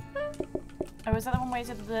 Bamboo. Oh, was that the one where you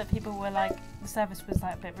said that people were like, the service was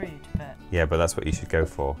like a bit rude, but Yeah, but that's what you should go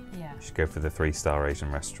for. yeah. You should go for the 3-star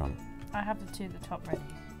Asian restaurant. I have the two at the top ready.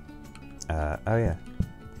 Oh yeah.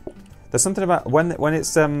 There's something about when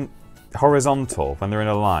it's horizontal, when they're in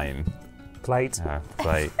a line. Plate.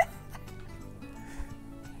 Plate.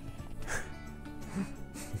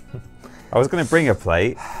 I was going to bring a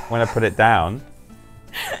plate when I put it down.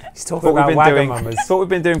 He's talking about Wagamama's. That's what we've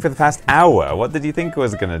been doing for the past hour. What did you think I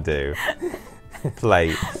was going to do?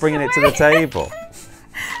 Plate. Bringing it to the table.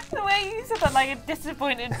 The way you said that like a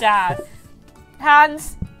disappointed dad.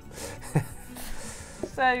 Hands.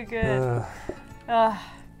 So good. I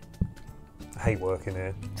hate working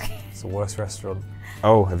here. It's the worst restaurant.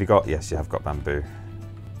 Oh, have you got? Yes, you have got bamboo.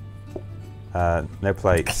 No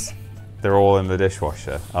plates. They're all in the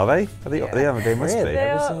dishwasher. Are they? Yeah. They must Really?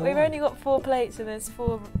 be. We've only got 4 plates and there's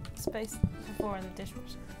 4 space for 4 in the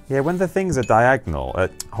dishwasher. Yeah, when the things are diagonal,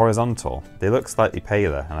 horizontal, they look slightly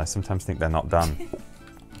paler, and I sometimes think they're not done.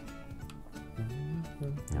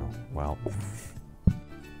 Oh, well.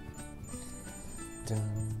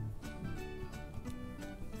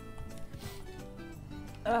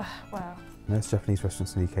 Wow. Most Japanese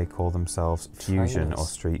restaurants in the UK call themselves fusion or Trainers.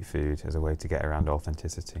 street food as a way to get around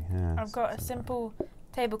authenticity. Yeah, I've got a simple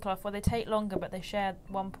tablecloth where they take longer but they share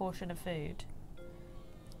one portion of food.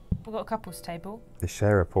 We've got a couple's table. They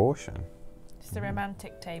share a portion. It's the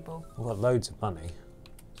romantic table. We've got loads of money.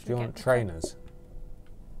 Do you want trainers?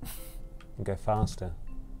 And go faster.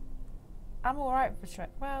 I'm alright for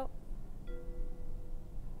well,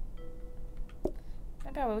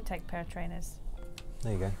 maybe I will take a pair of trainers.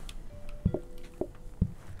 There you go.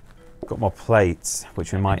 Got more plates,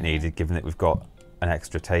 which we might need, given that we've got an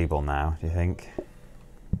extra table now, do you think?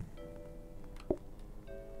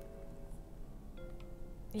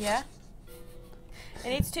 Yeah? It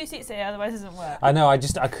needs 2 seats here, otherwise it doesn't work. I know, I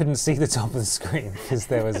couldn't see the top of the screen because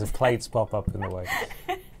there was a plates pop up in the way.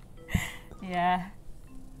 Yeah.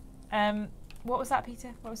 What was that, Peter?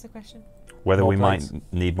 What was the question? Whether More we plates.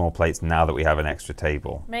 might need more plates now that we have an extra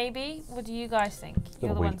table. Maybe. What do you guys think?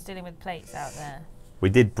 You're the we- ones dealing with plates out there. We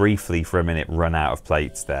did briefly for a minute run out of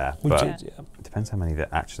plates there, We but did, yeah. it depends how many there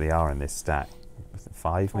actually are in this stack. Was it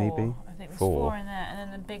 5 4. maybe? I think there's 4. 4 in there, and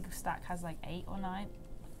then the big stack has like 8 or 9.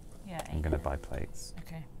 Yeah, 8. I'm going to buy plates.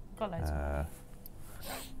 Okay, got loads. Well,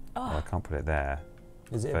 I can't put it there.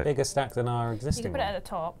 Is it a But- bigger stack than our You existing can put it one? at the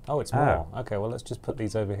top. Oh, it's more. Okay, well, let's just put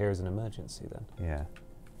these over here as an emergency then. Yeah.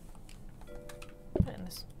 Put it in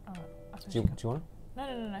this. Oh, I suppose Do you you can- want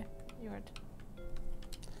No. You're right.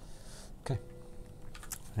 Okay.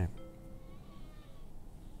 Yeah.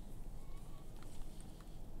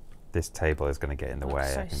 This table is going to get in the I'm way.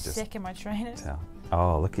 so I can just sick in my trainers. tell.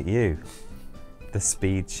 Oh, look at you, the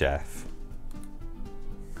speed chef.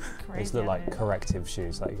 Crazy. These look like idea. corrective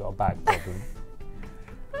shoes, like you got a back problem.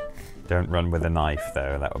 Don't run with a knife,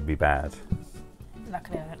 though. That would be bad.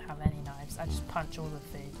 Luckily, I don't have any knives. I just punch all the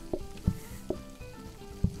food.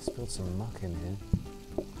 Spilled some muck in here.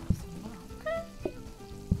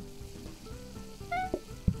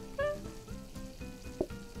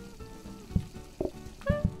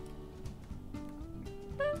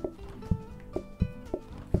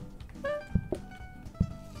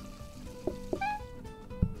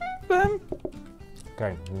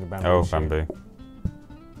 Okay, I'm gonna bamboo Oh, shoot. bamboo.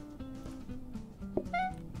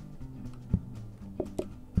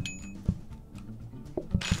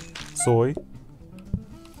 Soy.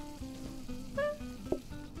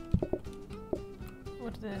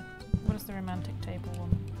 What is the romantic table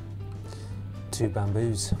one? 2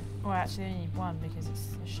 bamboos. Well, actually, only need one because it's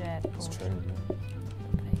a shared That's portion. true.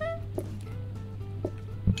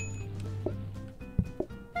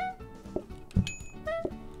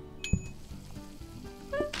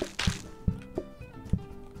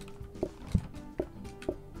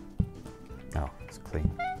 Oh, it's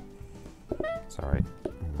clean. Sorry.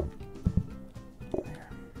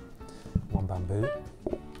 One bamboo.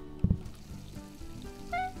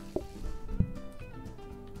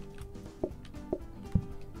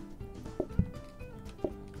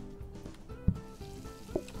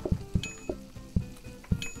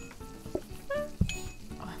 Oh,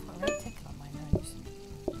 I've got a real tickle on my nose.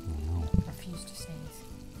 I refuse to sneeze.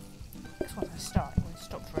 Because once I start, it won't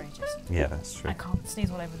stop for ages. Yeah, that's true. I can't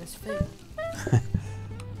sneeze all over this food.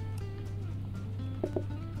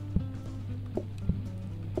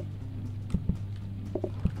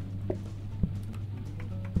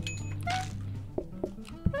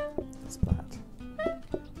 Splat.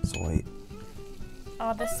 Sweet.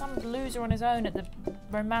 Oh, there's some loser on his own at the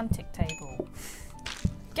romantic table.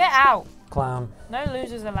 Get out! Clown. No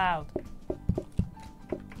losers allowed.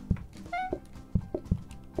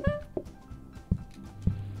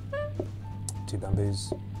 Two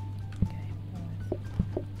bamboos. Okay.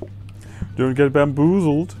 Don't get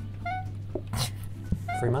bamboozled.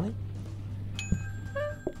 Free money?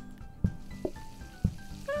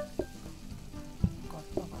 God,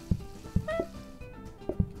 oh God.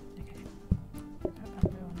 Okay. Put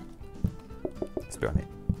bamboo on it. Spit on it.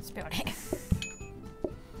 Spit on it.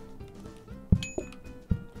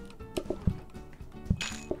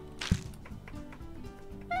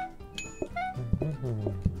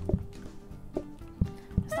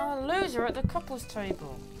 There's not a loser at the couples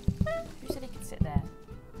table. Who said he could sit there?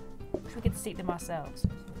 Wish we could seat them ourselves.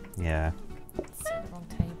 Yeah. Sit at the wrong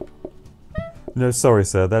table. No, sorry,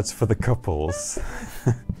 sir. That's for the couples.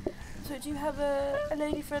 So do you have a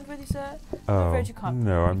lady friend with you, sir? Oh, afraid you can't-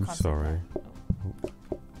 no, you I'm can't sit sorry. there.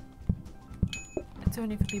 It's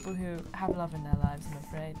only for people who have love in their lives, I'm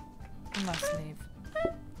afraid. You must leave.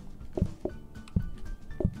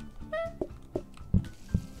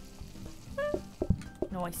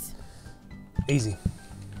 Nice. Easy.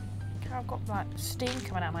 I've got like steam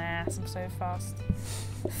coming out of my ass. I'm so fast.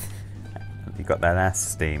 You got that ass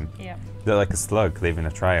steam. Yeah. Look like a slug leaving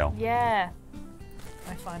a trail. Yeah.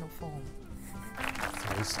 My final form.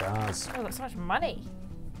 3 stars. Oh, that's so much money.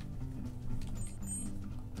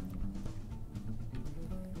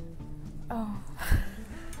 Oh.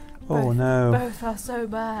 Oh Both- no. Both are so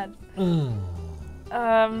bad.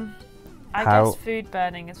 I How- guess food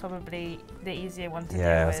burning is probably the easier one to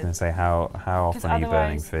Yeah, I deal was with. going to say, how 'Cause often are you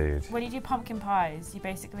burning otherwise- food? When you do pumpkin pies, you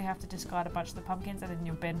basically have to discard a bunch of the pumpkins and then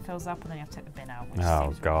your bin fills up and then you have to take the bin out, which Oh,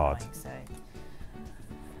 seems really God. annoying, so.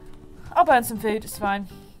 I'll burn some food, it's fine.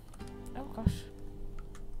 Oh gosh.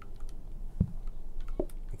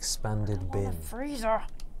 Expanded Oh, bin. the freezer.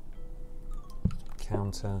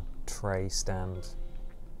 Counter. Tray stand.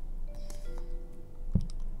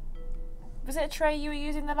 Was it a tray you were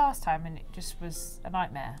using the last time and it just was a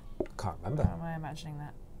nightmare? Can't Or remember. am I imagining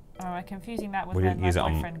that? Or am I confusing that with We when didn't my use it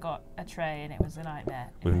on- boyfriend got a tray and it was a nightmare?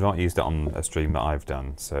 We've not used it on a stream that I've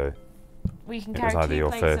done, so We can it was carry either 2 your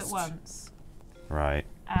plates first- at once right.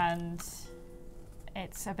 and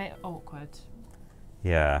it's a bit awkward.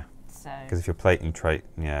 Yeah, So because if you're plating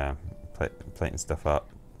plating stuff up,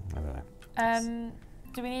 I don't know.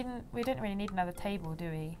 do we need we don't really need another table, do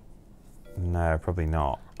we? No, probably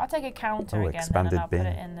not. I'll take a counter Oh, again then expanded and I'll bin. put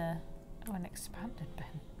it in the an expanded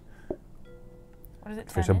bin. What does it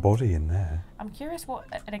turn There's a in? body in there. I'm curious what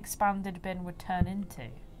an expanded bin would turn into.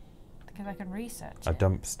 Because I can research A it.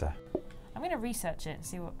 dumpster I'm gonna research it and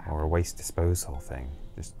see what or a waste disposal thing.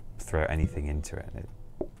 Just throw anything into it and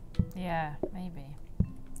yeah, maybe.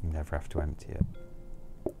 you never have to empty it.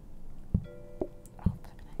 Oh,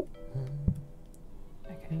 flippin'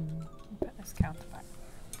 heck. Okay. Put this counter back.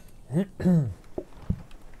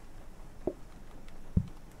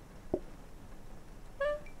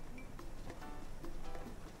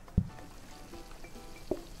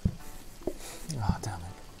 Oh, damn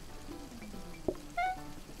it.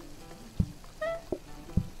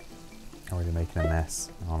 Already making a mess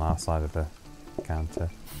on our side of the counter.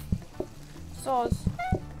 Sauce.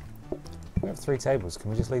 We have 3 tables.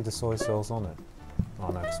 Can we just leave the soy sauce on it? Oh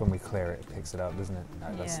no, because when we clear it, it picks it up, doesn't it?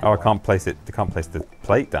 No, that's Yeah. not Oh, I right. can't place it. I can't place the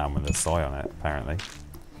plate down when there's soy on it. Apparently.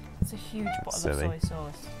 It's a huge bottle Silly. of soy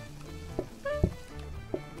sauce.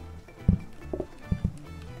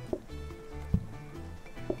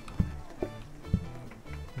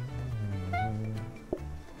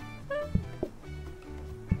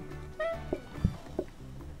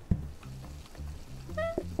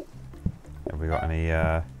 Have we got any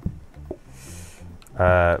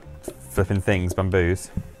Flipping things,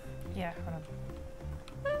 bamboos. Yeah, hold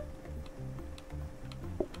on.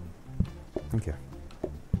 Thank you.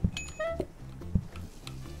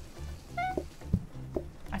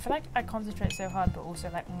 I feel like I concentrate so hard, but also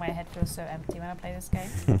like my head feels so empty when I play this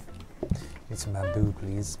game. Get some bamboo,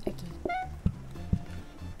 please. Okay.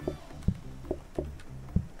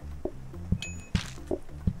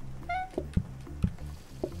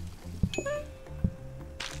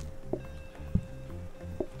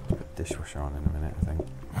 Put dishwasher on in a minute, I think.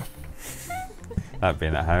 That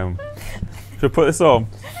being at home. Should I put this on?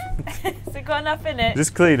 Has it got enough in it? Is this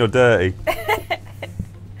clean or dirty?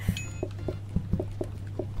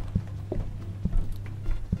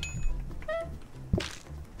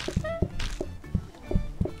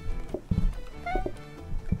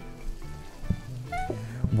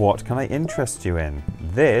 What can I interest you in?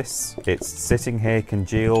 This, it's sitting here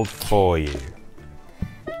congealed for you.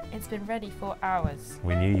 It's been ready for hours.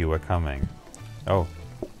 We knew you were coming. Oh,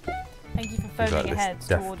 Thank you for like phoning this ahead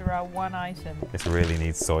to order our one item. this really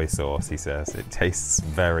needs soy sauce, he says. It tastes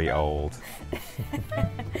very old.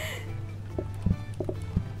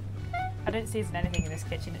 I don't season anything in this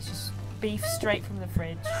kitchen, it's just beef straight from the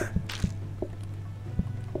fridge.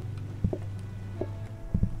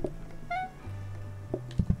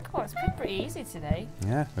 Oh, it's been pretty easy today.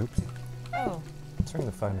 Yeah, oops. Oh, Let's ring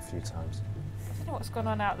the phone a few times. I don't know what's gone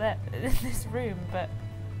on out there in this room, but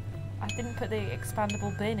I didn't put the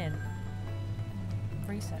expandable bin in.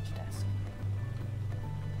 Research desk.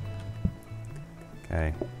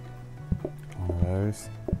 Okay. One of those.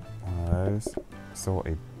 One of those.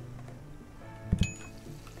 Sorted.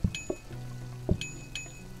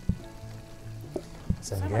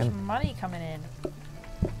 Send So much again. money coming in. Oh,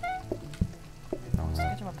 What no.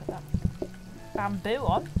 schedule I put that? Bamboo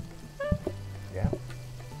on? Yeah.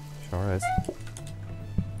 Sure is.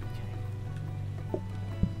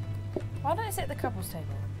 Why don't I sit at the couples table?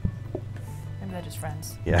 Maybe they're just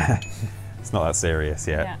friends. Yeah. It's not that serious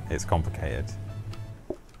yet. Yeah. It's complicated.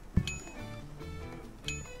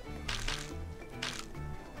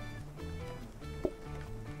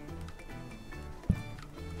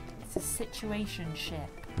 It's a situation ship.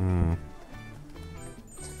 Hmm.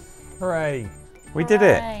 Hooray! We did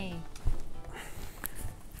it! Hooray.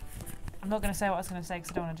 I'm not going to say what I was going to say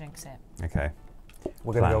because I don't want to jinx it. Okay.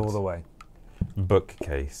 We're going to go Plans. all the way.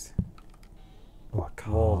 Bookcase. Oh, a Wall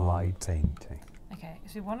calm light. painting. Okay,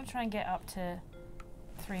 so we want to try and get up to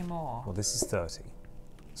 3 more. Well, this is 30.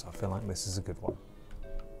 So I feel like this is a good one.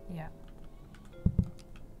 Yeah.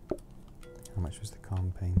 How much was the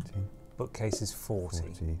calm painting? Bookcase is 40.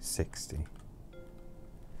 40, 60.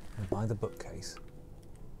 And by the bookcase,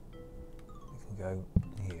 we can go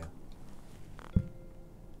here.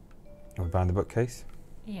 Are we buying the bookcase?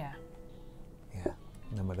 Yeah. Yeah.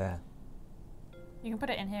 And then we're there. You can put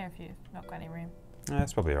it in here if you've not got any room. Yeah,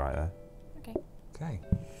 that's probably right there. Okay. Okay.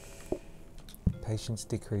 Patience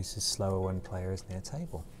decreases slower when player is near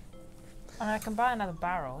table. And I can buy another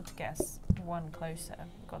barrel to get us one closer.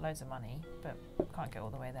 We've got loads of money, but we can't get all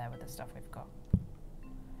the way there with the stuff we've got.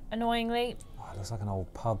 Annoyingly, Oh, it looks like an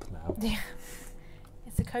old pub now.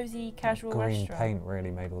 it's a cosy, casual That green restaurant. paint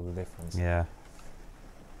really made all the difference. Yeah.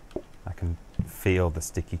 I can feel the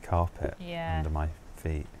sticky carpet Yeah. under my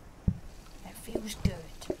feet. It feels good.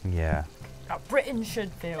 Yeah. Like Britain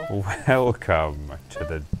should feel. Welcome to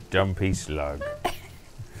the Jumpy Slug.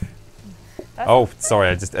 That's Oh, sorry,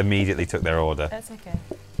 I just immediately took their order. That's okay.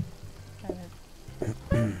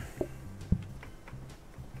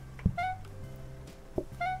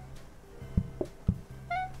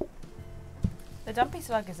 The Dumpy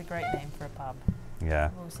Slug is a great name for a pub, Yeah.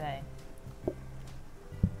 I will say.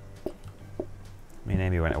 Me and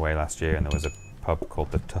Amy went away last year and there was a pub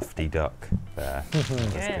called the Tufty Duck there. That's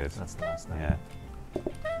Good. good. That's the last name. Yeah.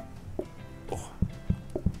 Oh.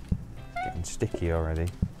 Getting sticky already.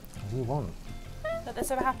 What do you want? Look, they're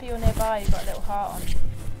so happy you're nearby, you've got a little heart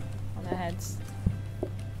on their heads.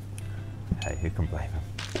 Hey, who can blame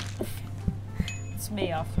them? It's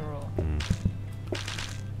me after all. Mm.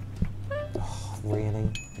 Oh, really?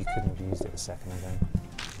 You couldn't have used it a second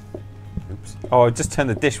ago. Oops. Oh, I just turned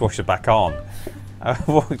the dishwasher back on. I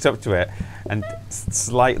walked up to it and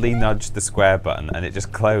slightly nudged the square button and it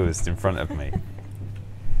just closed in front of me.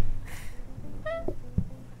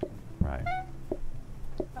 Right.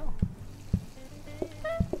 Oh.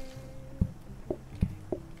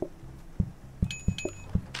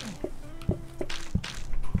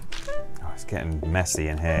 Oh, it's getting messy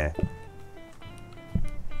in here.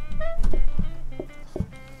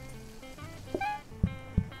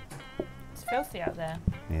 It's filthy out there.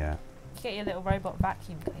 Yeah. You get your little robot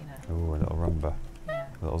vacuum cleaner. Ooh, a little rumba. Yeah.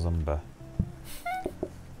 A little zumba.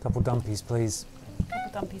 Couple dumpies, please.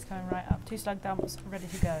 Couple dumpies coming right up. 2 slug dumps ready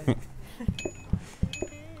to go.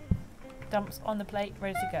 Dumps on the plate,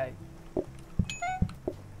 ready to go.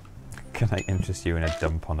 Can I interest you in a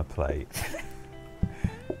dump on a plate?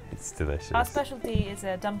 It's delicious. Our specialty is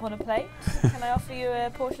a dump on a plate. Can I offer you a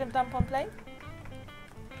portion of dump on plate?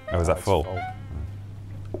 Oh, is that It's full?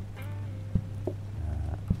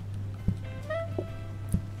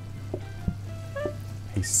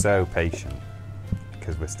 He's so patient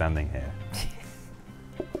because we're standing here.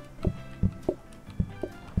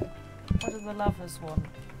 What do the lovers want?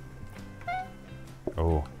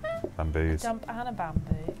 Oh, bamboos. Dump and a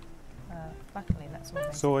bamboo. Luckily, that's all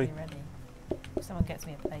basically Soy. ready. If someone gets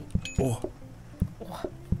me a plate. Oh. Oh.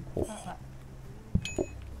 What's that?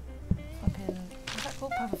 Flipping. What's that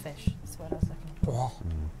called? Pufferfish. That's what I was looking for.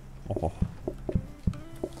 Oh. Oh.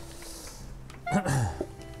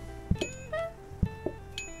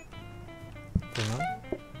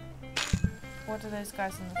 What do those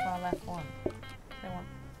guys on the far left want? They want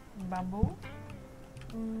bamboo?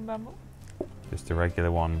 Bamboo? Just a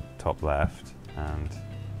regular one, top left, and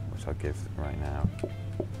which I'll give right now.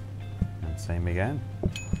 And same again.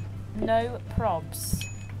 No probs.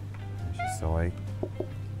 There's your soy.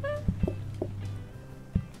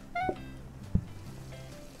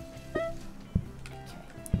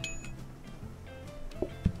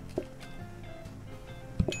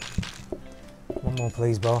 One more,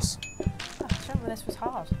 please, boss. Oh, I remember this was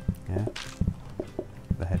hard. Yeah.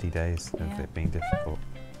 The heady days of Yeah. it being difficult.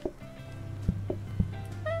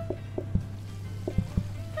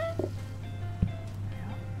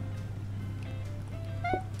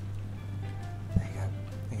 There you go.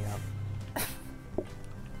 There you go.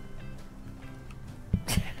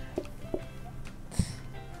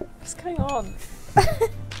 What's going on?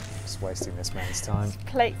 Just wasting this man's time.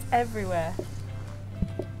 Plates everywhere.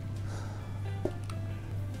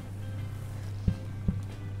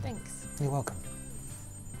 Thanks. You're welcome.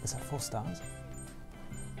 Is that 4 stars?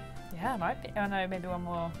 Yeah, it might be. Oh no, maybe one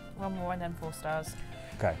more and then 4 stars.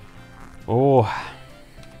 Okay. Oh,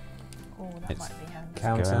 Oh, that It's might be handy.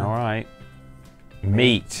 Counter. going all right.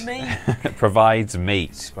 Meat. Meat. Provides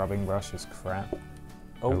meat. Scrubbing brush is crap.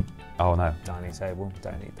 Oh, Oh no. dining table.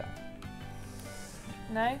 Don't need that.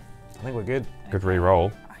 No? I think we're good. Good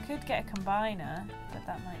re-roll. I could get a combiner, but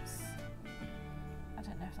that makes... I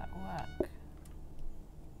don't know if that will work.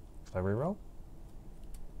 Shall I reroll?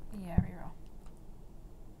 Yeah, reroll.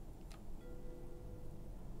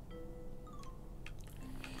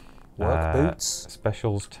 Work boots.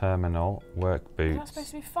 Specials terminal. Work Is that boots. supposed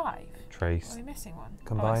to be 5? Trace. Are we missing one?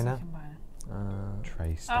 Combiner. Oh, I see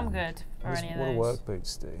Trace. I'm stand. good for What any of do those. work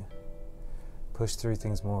boots do? Push through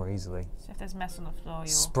things more easily. So if there's mess on the floor, you'll...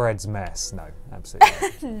 Spreads mess. No, absolutely.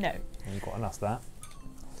 No. You've got enough of that.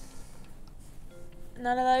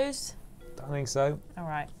 None of those? Don't think so.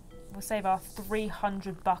 Alright. We'll save our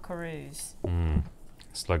 300 buckaroos.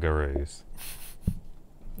 Sluggaroos.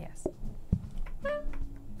 Yes.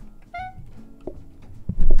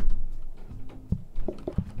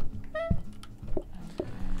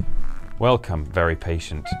 Welcome, very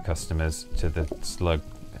patient customers, to the slug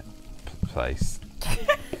place.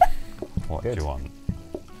 What Good. do you want?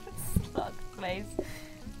 Slug place.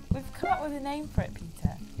 We've come up with a name for it,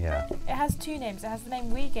 Peter. Yeah. It has 2 names. It has the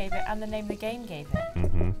name we gave it and the name the game gave it.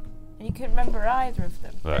 Mm-hmm. And you couldn't remember either of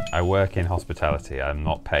them. Look, I work in hospitality. I'm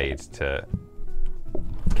not paid to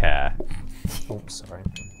care. Oh, sorry.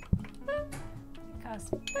 Guys,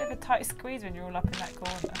 it's a bit of a tight squeeze when you're all up in that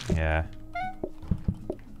corner. Yeah.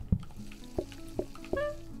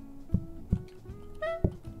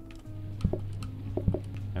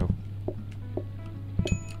 Oh.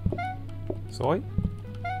 Soy?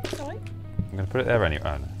 Sorry? I'm going to put it there anyway.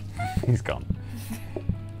 Oh, no. He's gone.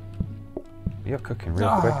 You're cooking real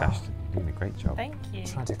quick, Ashton. You're doing a great job. Thank you.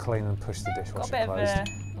 Trying to clean and push the Got a dishwasher bit of closed. a,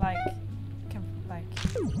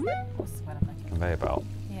 what's the word I'm looking for? Conveyor belt.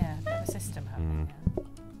 Yeah, a bit of a system happening.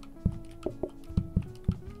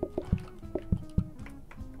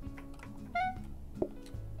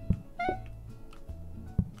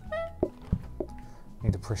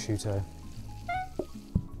 Need a prosciutto.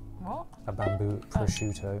 What? A bamboo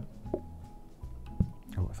prosciutto.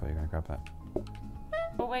 Oh, I thought you were going to grab that.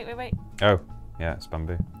 Oh, wait. Oh, yeah, it's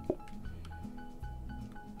bamboo.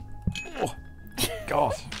 Oh,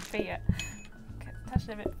 God. Beat it. Touched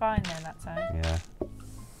it a bit fine there that time. Yeah.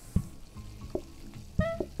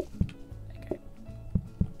 Okay.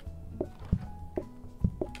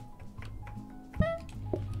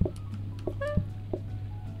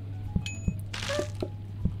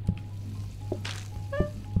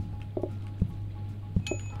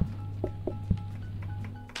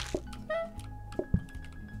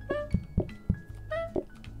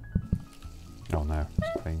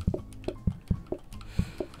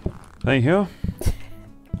 Thank you.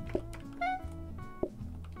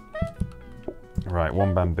 Right,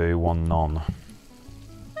 1 bamboo, 1 non.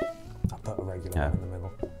 I'll put a regular one in the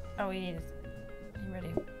middle. Oh, we need it. Are you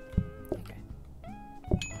ready? Okay.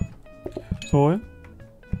 Sorry?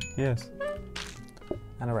 Yes.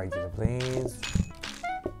 And a regular, please.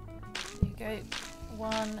 There you go.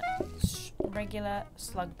 1 regular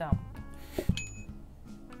slug dump.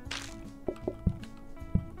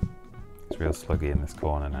 It's real sluggy in this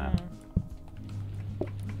corner now.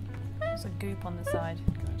 There's a goop on the side.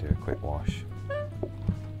 Gonna do a quick wash.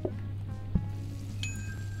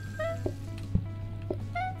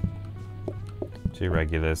 Two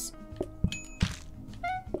regulars.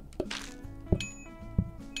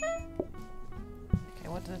 Okay,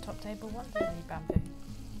 what do the top table want? Do they need bamboo?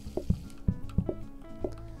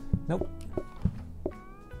 Nope.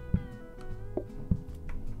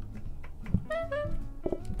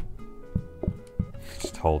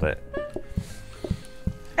 Just hold it.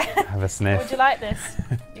 Have a sniff. Would you like this?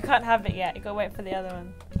 You can't have it yet. You gotta wait for the other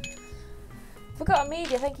one. Forgotten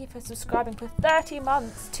Media, thank you for subscribing for 30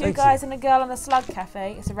 months. Two guys and a girl on the Slug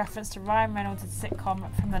Cafe. It's a reference to Ryan Reynolds' sitcom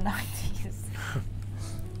from the 90s.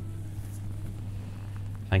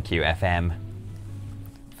 Thank you, FM.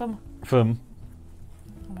 Fum. Fum.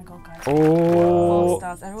 Oh my god, guys. Oh. 4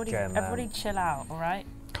 stars. Everybody chill out, alright?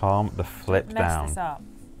 Calm the flip Mess down. this up.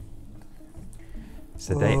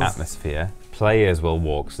 Sedate atmosphere. Players will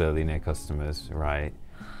walk slowly near customers. Right.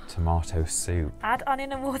 Tomato soup. Add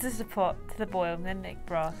onion and water to the pot to the boil and then make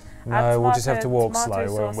broth. No, we'll just have to walk tomato slow,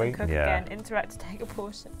 sauce won't we? and cook Yeah. again. Interact to take a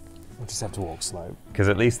portion. We'll just have to walk slow. Because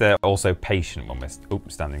at least they're also patient when we're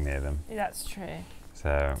standing near them. Yeah, that's true.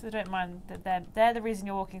 So they don't mind that they're the reason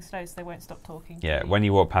you're walking slow, so they won't stop talking. yeah, when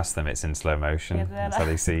you walk past them, it's in slow motion. Yeah, That's how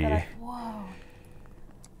they see you. Like, whoa.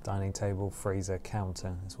 Dining table, freezer,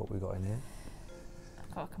 counter is what we got in here.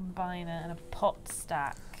 I've got a combiner and a pot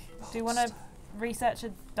stack. Do you want to research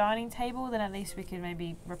a dining table? Then at least we can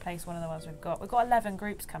maybe replace one of the ones we've got. We've got 11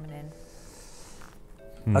 groups coming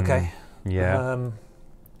in. Okay. Yeah.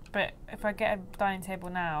 But if I get a dining table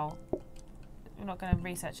now, we're not going to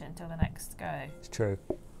research it until the next go. It's true.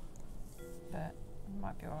 But it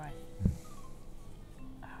might be alright.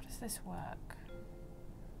 How does this work?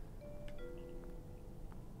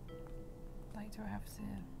 Like, do I have to...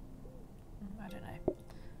 I don't know.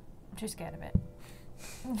 I'm too scared of it.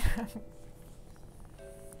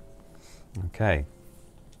 Okay.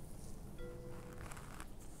 I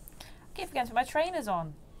keep forgetting to put my trainers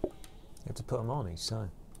on. You have to put them on each time.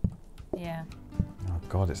 Yeah. Oh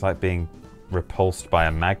god, it's like being repulsed by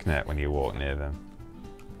a magnet when you walk near them.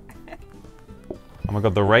 Oh my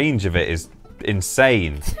god, the range of it is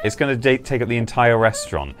insane. It's going to take up the entire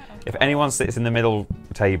restaurant. If anyone sits in the middle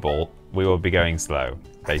table, we will be going slow,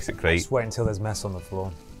 basically. Just wait until there's mess on the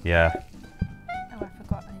floor. Yeah. Oh, I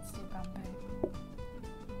forgot I need to do bamboo.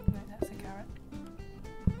 No, that's a carrot.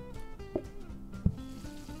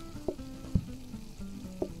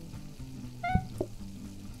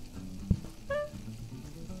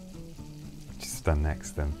 Just stand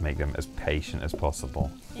next to them, make them as patient as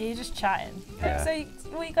possible. You're just chatting. Yeah. So,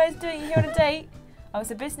 what are you guys doing? You're here on a date? Oh,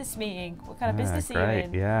 it's a business meeting. What kind of business are you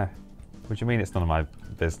in? Yeah. What do you mean it's none of my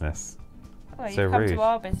business? Well, So you've come rude. to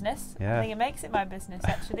our business. Yeah. I think it makes it my business,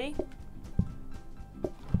 actually.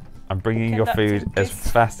 I'm bringing your food Conducting as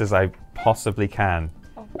business. fast as I possibly can.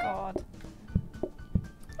 Oh, God.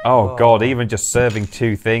 Oh god, even just serving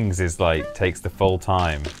 2 things is like, takes the full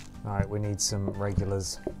time. Alright, we need some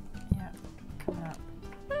regulars. Yeah, coming up.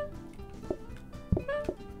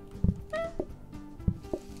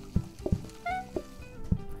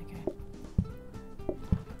 Okay.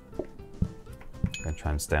 I'm going to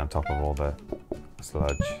try and stay on top of all the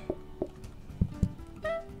sludge.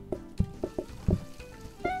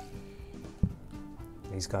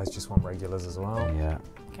 These guys just want regulars as well. Yeah.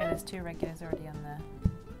 Okay, there's 2 regulars already on there.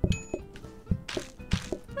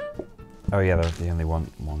 Oh yeah, they only want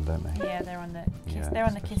one, don't they? Yeah, they're on the kiss. Yeah, They're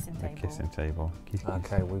on the it's kissing the table. kissing table. Kiss, kiss.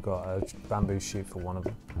 Okay, we've got a bamboo shoot for one of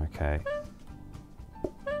them. Okay.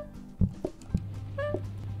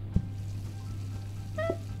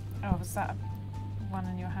 Oh, was that one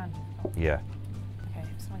in your hand? Yeah. Okay,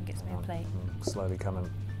 if someone gets me a plate. Slowly coming.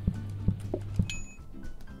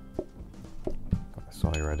 Got the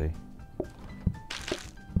solly ready.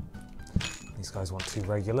 These guys want 2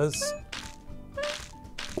 regulars. Okay.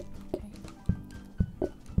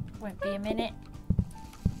 Won't be a minute.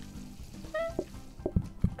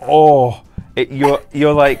 Oh,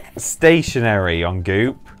 you're like stationary on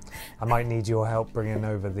Goop. I might need your help bringing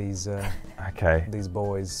over these Okay. these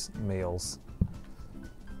boys' meals.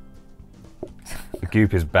 The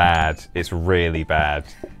Goop is bad. It's really bad.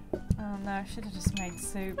 Oh no, I should have just made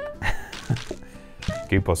soup.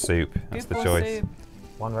 Goop or soup? That's Goop the or choice. soup?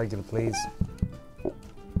 One regular, please. Got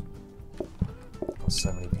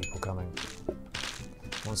so many people coming.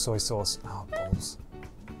 One soy sauce. Oh, balls.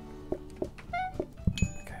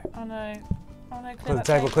 Oh no. Oh no, Clear the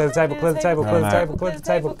table, clear the table, clear the table, clear the table, clear the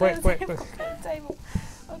table, quick, quick, quick. Clear the table.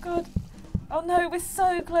 Oh god. Oh no, we're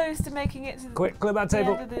so close to making it to the Quick, clear that the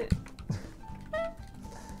table. end of it.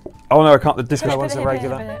 Oh no, I can't. The disco Put it one's in a here,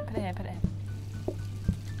 regular. Put it here, put it here.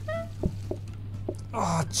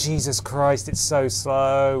 Oh, Jesus Christ, it's so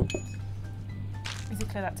slow. Easy,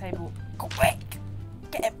 clear that table. Quick!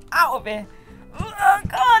 Get him out of here! Oh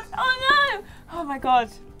god! Oh no! Oh my god!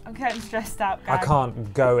 I'm getting stressed out, guys. I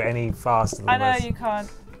can't go any faster than I know this. you can't.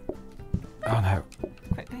 Oh no.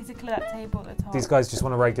 Quick, easy, clear that table at the top. These guys just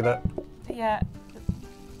want a regular. Yeah.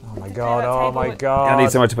 Oh my To god, clear that oh my table. god. I need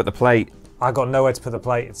somewhere to put the plate. I got nowhere to put the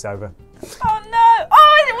plate, it's over. Oh no!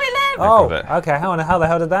 Oh, we live! Oh, got it. okay, how the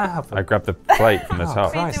hell did that happen? I grabbed the plate from the Oh,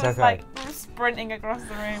 top. Christ. Peter was okay. like sprinting across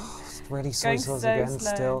the room. It's really soy Going sauce so again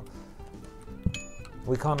slow. still.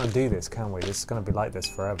 We can't undo this, can we? This is going to be like this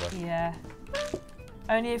forever. Yeah.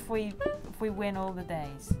 Only if we win all the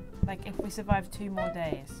days. Like if we survive 2 more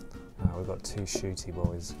days. Oh, we've got 2 shooty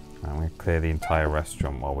boys. I'm going to clear the entire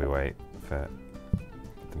restaurant while we wait for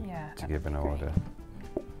them Yeah. to give an that'd be order.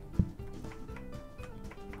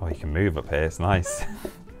 Oh, you can move up here. It's nice. great.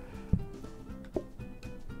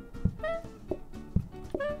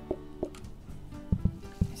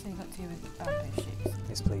 So you got 2 with bamboo shoots.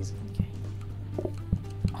 Yes, please. Okay.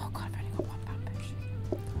 Oh god, I've only got 1 bamboo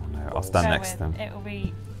shoot. Oh no, I'll stand Bear next to with, them. It will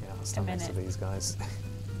be. Yeah, I'll stand next to minute. these guys.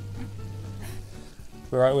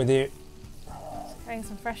 We're right with you. Getting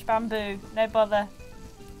some fresh bamboo. No bother.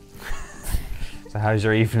 So how's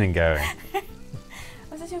your evening going?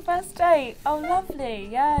 Was this your first date? Oh, lovely.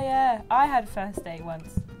 Yeah, yeah. I had a first date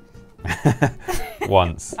once.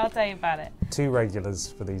 Once. I'll tell you about it. 2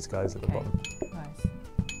 regulars for these guys at the Okay. bottom.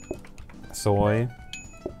 Nice. Soy.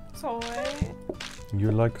 Soy.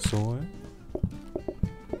 You like soy?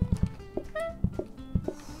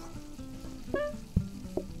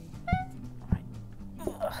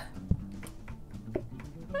 Ugh.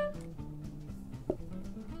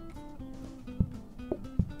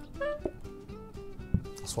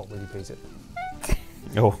 I'll swap with you, Peter.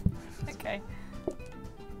 Oh, Okay.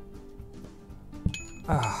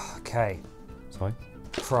 Ah, okay. soy.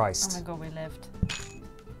 Oh Christ. my god, we lived.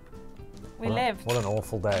 We What a- lived. What an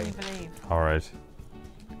awful Can day. you believe? Horrid.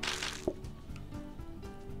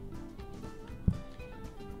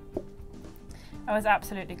 I was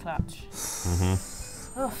absolutely clutch.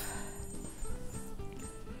 Mm-hmm.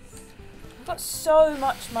 We've got so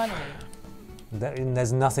much money.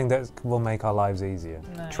 There's nothing that will make our lives easier.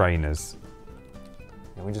 No. Trainers.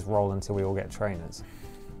 Yeah, we just roll until we all get trainers.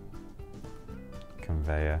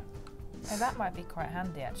 Conveyor. Oh, that might be quite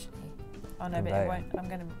handy actually. Oh no, but Conveyor. it won't.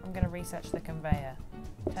 I'm gonna research the conveyor.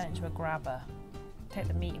 Turn it into a grabber. Take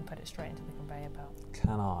the meat and put it straight into the conveyor belt.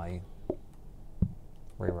 Can I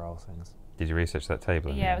re-roll things? Did you research that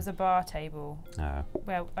table? in Yeah, there? it was a bar table Oh.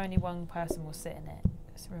 where only one person will sit in it.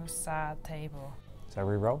 It's a real sad table. So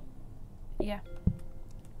re-roll? Yeah.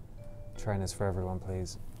 Trainers for everyone,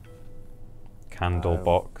 please. Candle Oh.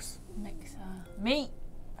 box. Mixer. Meat.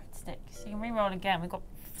 Sticks. You can re-roll again. We've got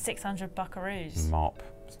 600 buckaroos. Mop.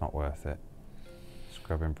 It's not worth it.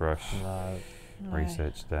 Scrubbing brush. No. No.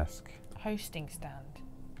 Research desk. Hosting stand.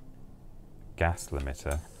 Gas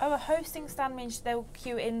limiter. Oh, a hosting stand means they'll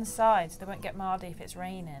queue inside, so they won't get mardy if it's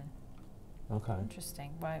raining. Okay.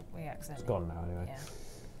 Interesting. Well, we accidentally. It's gone now anyway. Yeah.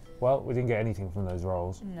 Well, we didn't get anything from those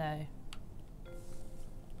rolls. No.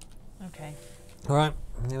 Okay. All right,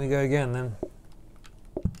 here we go again then.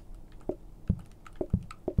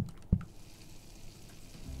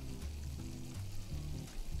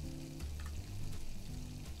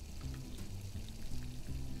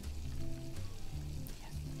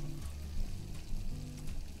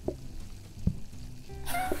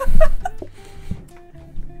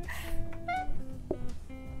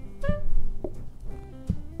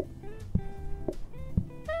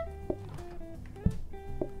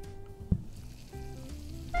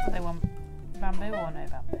 Do they want bamboo or no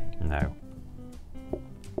bamboo? No.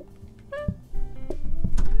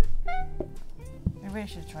 We really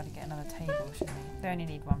should try to get another table, shouldn't we? They only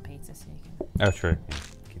need 1 pizza, so you can. Oh, true. Yeah,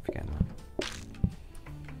 keep forgetting that.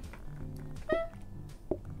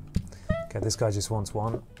 Okay, this guy just wants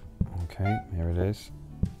one. Okay, here it is.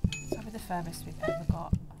 It's probably the furthest we've ever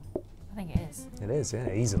got. I think it is. It is,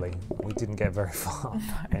 yeah, easily. We didn't get very far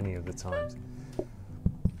any of the times.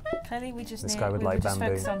 Clearly, we just This need. guy would we like were just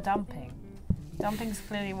bamboo. focused on dumping. Dumping's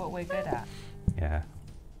clearly what we're good at. Yeah.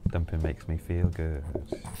 Dumping makes me feel good.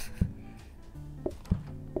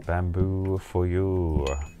 Bamboo for you.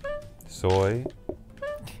 Soy,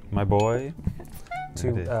 my boy.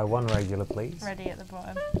 One regular, please. Ready at the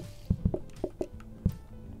bottom.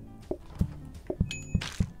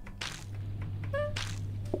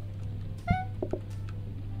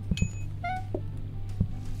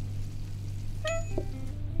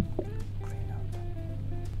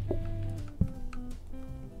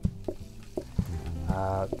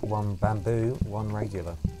 One bamboo, one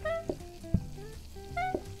regular.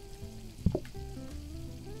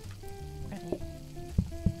 Ready.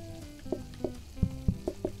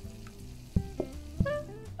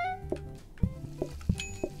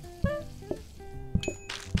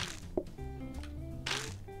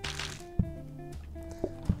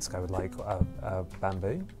 Let's go with like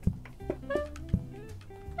bamboo.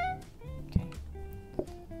 Okay.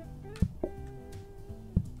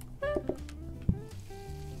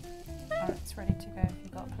 Oh, it's ready to go if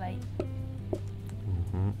you've got a plate.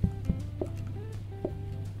 Mhm.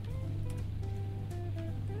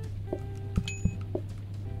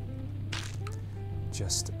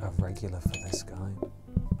 Just a regular for this guy.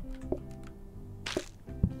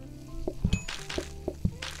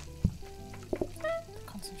 The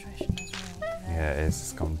concentration is real. Yeah, it is.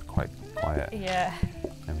 It's gone quite quiet. Yeah.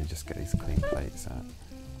 Let me just get these clean plates out.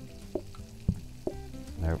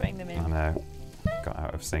 Nope. Bring them in. I know. Got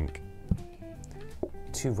out of sync.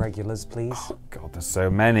 2 regulars, please. Oh God, there's so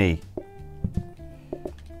many.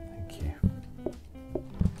 Thank you.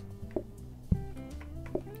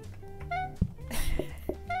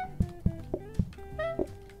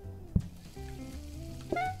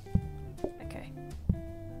 Okay.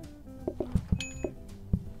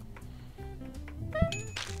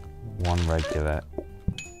 One regular.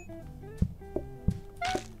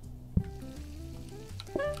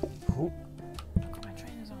 Ooh, I've got my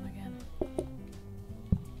trainers on again.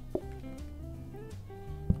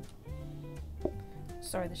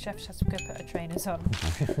 Sorry, the chef has to go put her trainers on.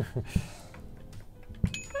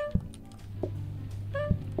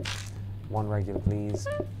 one regular, please.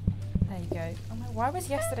 There you go. Oh my, why was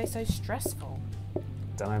yesterday so stressful?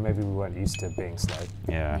 Don't know, maybe we weren't used to being slow.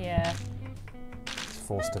 Yeah. Yeah, It's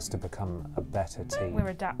forced us to become a better team. we're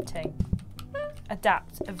adapting.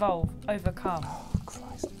 Adapt, evolve, overcome. Oh,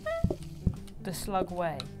 Christ. The slug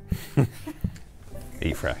way.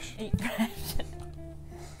 Eat fresh. Eat fresh.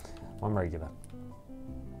 One regular.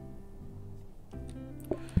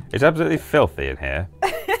 It's absolutely filthy in here.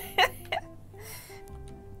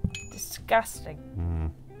 Disgusting.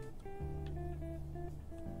 Mm.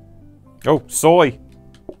 Oh, soy!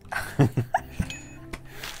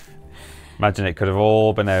 Imagine it could have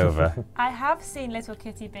all been over. I have seen Little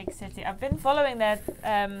Kitty Big City. I've been following their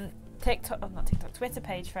Twitter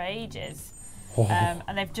page for ages.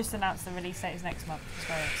 And they've just announced the release date is next month. It's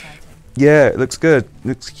very exciting. Yeah, it looks good.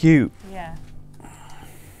 Looks cute. Yeah.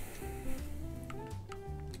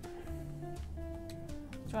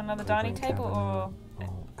 Do you want another dining Open table cabinet. or Oh, are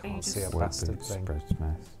you can't just- see a What a bastard big thing. spread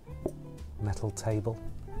mess. Metal table.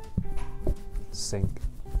 Sink.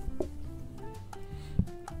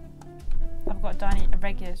 I've got a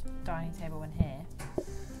regular dining table in here.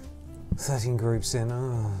 13 groups in.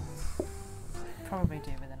 Oh. Probably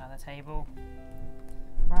do with another table.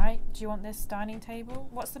 Right? Do you want this dining table?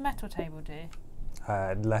 What's the metal table do?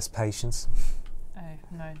 Less patience, Oh,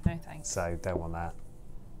 no thanks. so don't want that.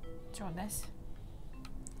 Do you want this?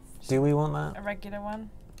 Do we want that? A regular one?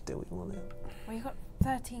 Do we want it? Well, you've got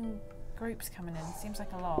 13 groups coming in. Seems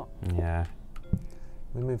like a lot. Yeah.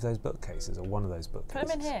 We move those bookcases, or one of those Put bookcases.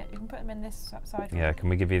 them in here. You can put them in this side. Yeah, can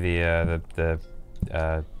we give you the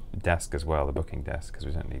desk as well, the booking desk, because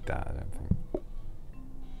we don't need that, I don't think.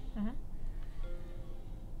 Mm-hmm.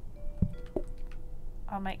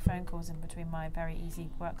 I'll make phone calls in between my very easy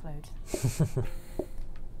workload.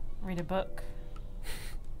 Read a book.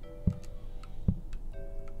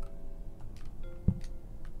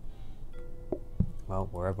 Well,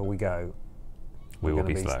 wherever we go, We will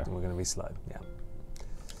gonna be slow. We're going to be slow, yeah.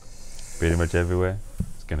 Pretty much everywhere,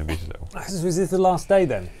 it's going to be slow. Is this the last day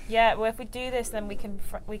then? Yeah, well, if we do this, then we can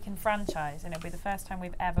franchise, and it'll be the first time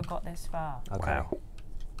we've ever got this far. Okay. Wow.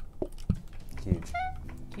 Huge.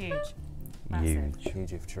 Huge. Massive. Huge.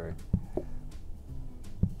 Huge if true.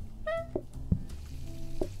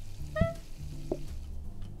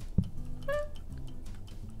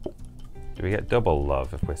 Do we get double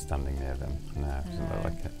love if we're standing near them? No, doesn't look No.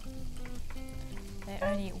 like it. They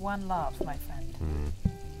only eat one love, my friend.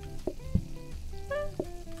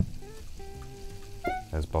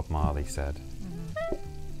 As Bob Marley said.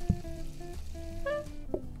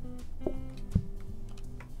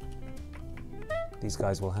 These these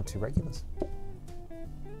guys will have 2 regulars.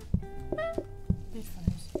 Beautiful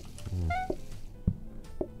news.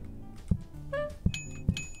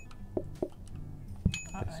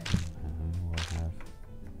 Uh-oh. We'll have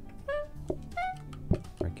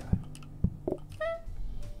regular.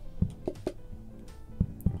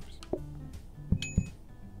 Oops.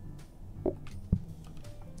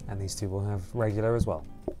 And these 2 will have regular as well.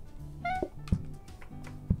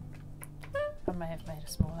 I may have made a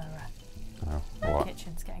small error. Oh, My what?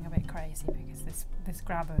 kitchen's getting a bit crazy because this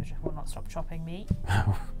grabber just will not stop chopping meat.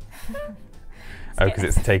 Oh, because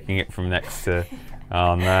it's taking it from next to.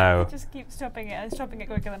 Oh no. It just keeps chopping it. It's chopping it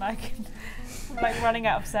quicker than I can. I'm like running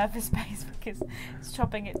out of surface space because it's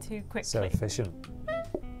chopping it too quickly. So efficient.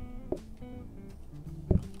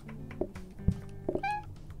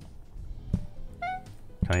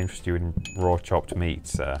 Can I interest you in raw chopped meat,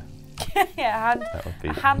 sir? Yeah, That would be.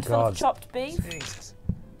 a handful God. of chopped beef. Jesus.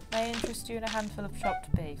 May I interest you in a handful of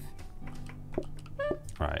chopped beef?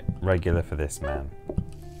 Right, regular for this man.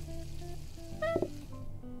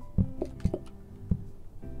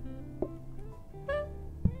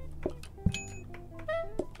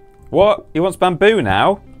 What? He wants bamboo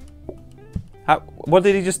now? What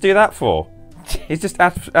did he just do that for? He's just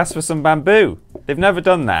asked for some bamboo. They've never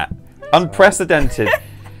done that. Unprecedented.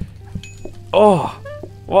 Oh,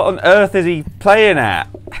 what on earth is he playing at?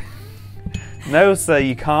 No, sir,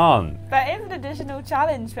 you can't. That is an additional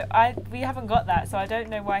challenge, but we haven't got that, so I don't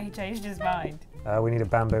know why he changed his mind. We need a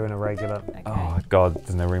bamboo and a regular. Okay. Oh, God,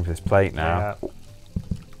 there's no room for this plate now. Yeah.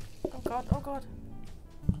 Oh god, oh god.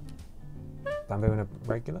 Bamboo and a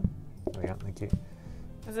regular? There we go, thank you.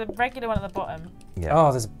 There's a regular one at the bottom. Yeah.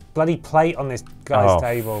 Oh, there's a bloody plate on this guy's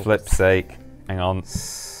table. Flip's sake. Hang on.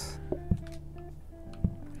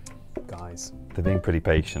 Guys. They're being pretty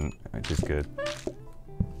patient, which is good.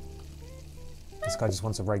 This guy just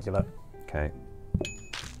wants a regular. Okay.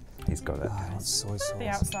 He's got it. Oh, I want soy sauce. The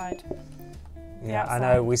outside. Yeah, I outside.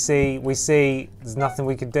 know. We see. There's nothing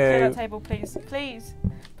we can Clear do. that table, please. Please.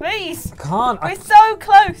 Please. I can't. We're so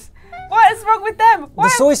close. What is wrong with them? The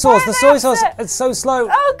soy sauce. The soy sauce. It's so slow.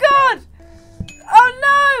 Oh god. Oh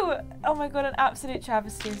no. Oh my god, an absolute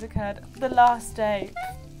travesty has occurred. The last day.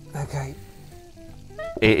 Okay.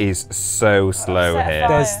 It is so slow Set here.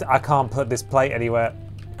 fire. I can't put this plate anywhere.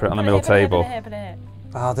 Put it on the Put middle it here, table. Put it here, put it here.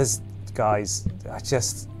 Oh, there's guys. I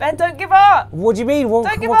just. Ben, don't give up. What do you mean? What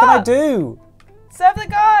Don't give can I up. do? Serve the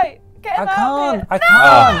guy. Get him I out can't. of I here.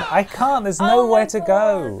 can't. I can't. There's Oh nowhere my to God.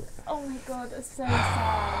 go. Oh my god, that's so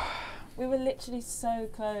sad. We were literally so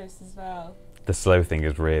close as well. The slow thing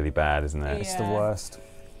is really bad, isn't it? It's the Yeah. worst.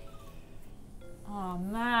 Oh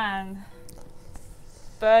man.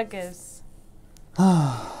 Burgers.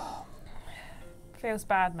 Feels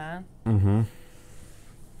bad, man. Mm-hmm.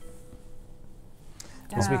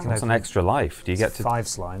 Guess we Damn. can What's an open extra life? Do you get to 5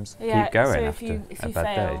 slimes. Yeah, going so if after you a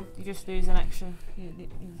bad fail, day? you just lose an extra. You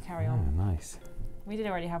carry Oh, on. nice. We did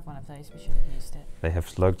already have one of those. We should have used it. They have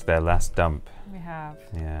slugged their last dump. We have,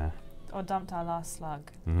 Yeah. or dumped our last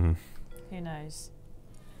slug. Mm. Who knows?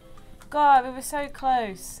 God, we were so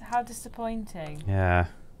close. How disappointing. Yeah.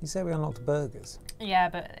 You say we unlocked burgers. Yeah,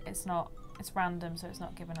 but it's not. It's random, so it's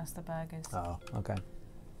not giving us the burgers. Oh, okay.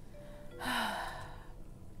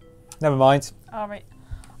 Never mind. Alright.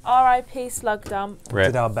 R.I.P. Slug Dump. Rip.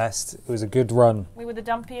 Did our best. It was a good run. We were the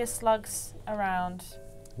dumpiest slugs around.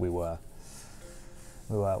 We were.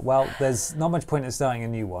 Well, there's not much point in starting a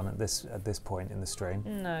new one at this point in the stream.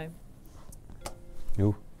 No,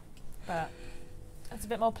 Ooh. but it's a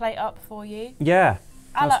bit more plate up for you. Yeah.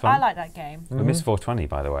 I That's fun. like that game. We missed 420,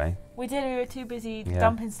 by the way. We did. We were too busy Yeah.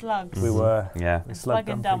 dumping slugs. We were. Yeah. We Slug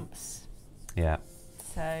and dumping. dumps. Yeah.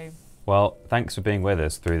 So. Well, thanks for being with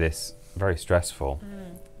us through this very stressful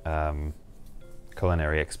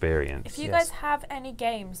culinary experience. If you Yes. guys have any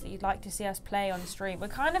games that you'd like to see us play on stream, we're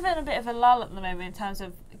kind of in a bit of a lull at the moment in terms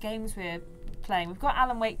of games we're playing. We've got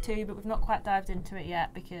Alan Wake 2, but we've not quite dived into it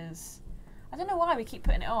yet because I don't know why we keep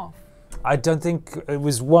putting it off. I don't think it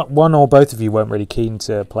was one or both of you weren't really keen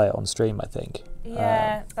to play it on stream, I think.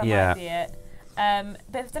 Yeah, that yeah. might be it.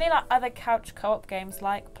 But if there's any like other couch co-op games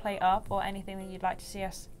like PlateUp or anything that you'd like to see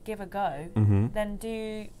us give a go, then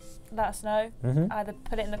do let us know. Either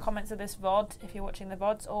put it in the comments of this VOD if you're watching the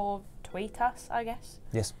VODs, or tweet us, I guess.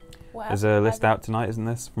 Yes. Whatever. There's a list out tonight, isn't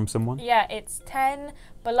this, from someone? Yeah, it's 10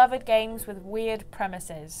 beloved games with weird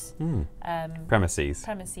premises. Premises.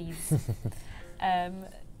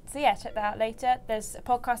 So yeah, check that out later. There's a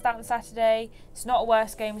podcast out on Saturday. It's not a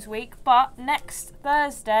worst games week, but next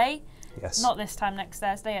Thursday Yes. Not this time, next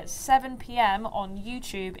Thursday at 7 p.m. on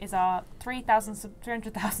YouTube is our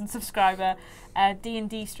 300,000 subscriber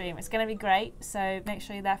D&D stream. It's going to be great, so make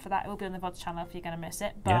sure you're there for that. It will be on the VODs channel if you're going to miss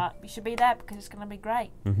it, but you should be there because it's going to be great.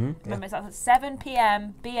 Remember, it's at 7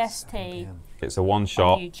 p.m. BST 7 p.m. It's a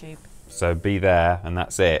one-shot. on YouTube. So be there, and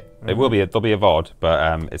that's it. It will be. There'll be a VOD,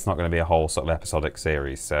 but it's not going to be a whole sort of episodic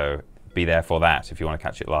series. So be there for that if you want to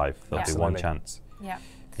catch it live. There'll be one chance. Yeah.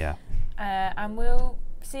 Yeah. And we'll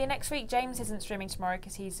see you next week. James isn't streaming tomorrow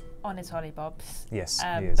because he's on his hollybobs. Yes,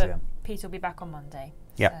 he is, but Peter will be back on Monday.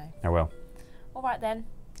 Yeah, so. I will. All right then.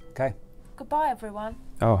 Okay. Goodbye, everyone.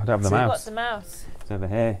 Oh, I don't have the mouse. What's the mouse? It's over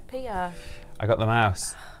here. Peter. I got the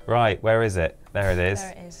mouse. Right, where is it? There it is.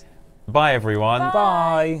 There it is. Bye, everyone. Bye.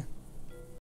 Bye.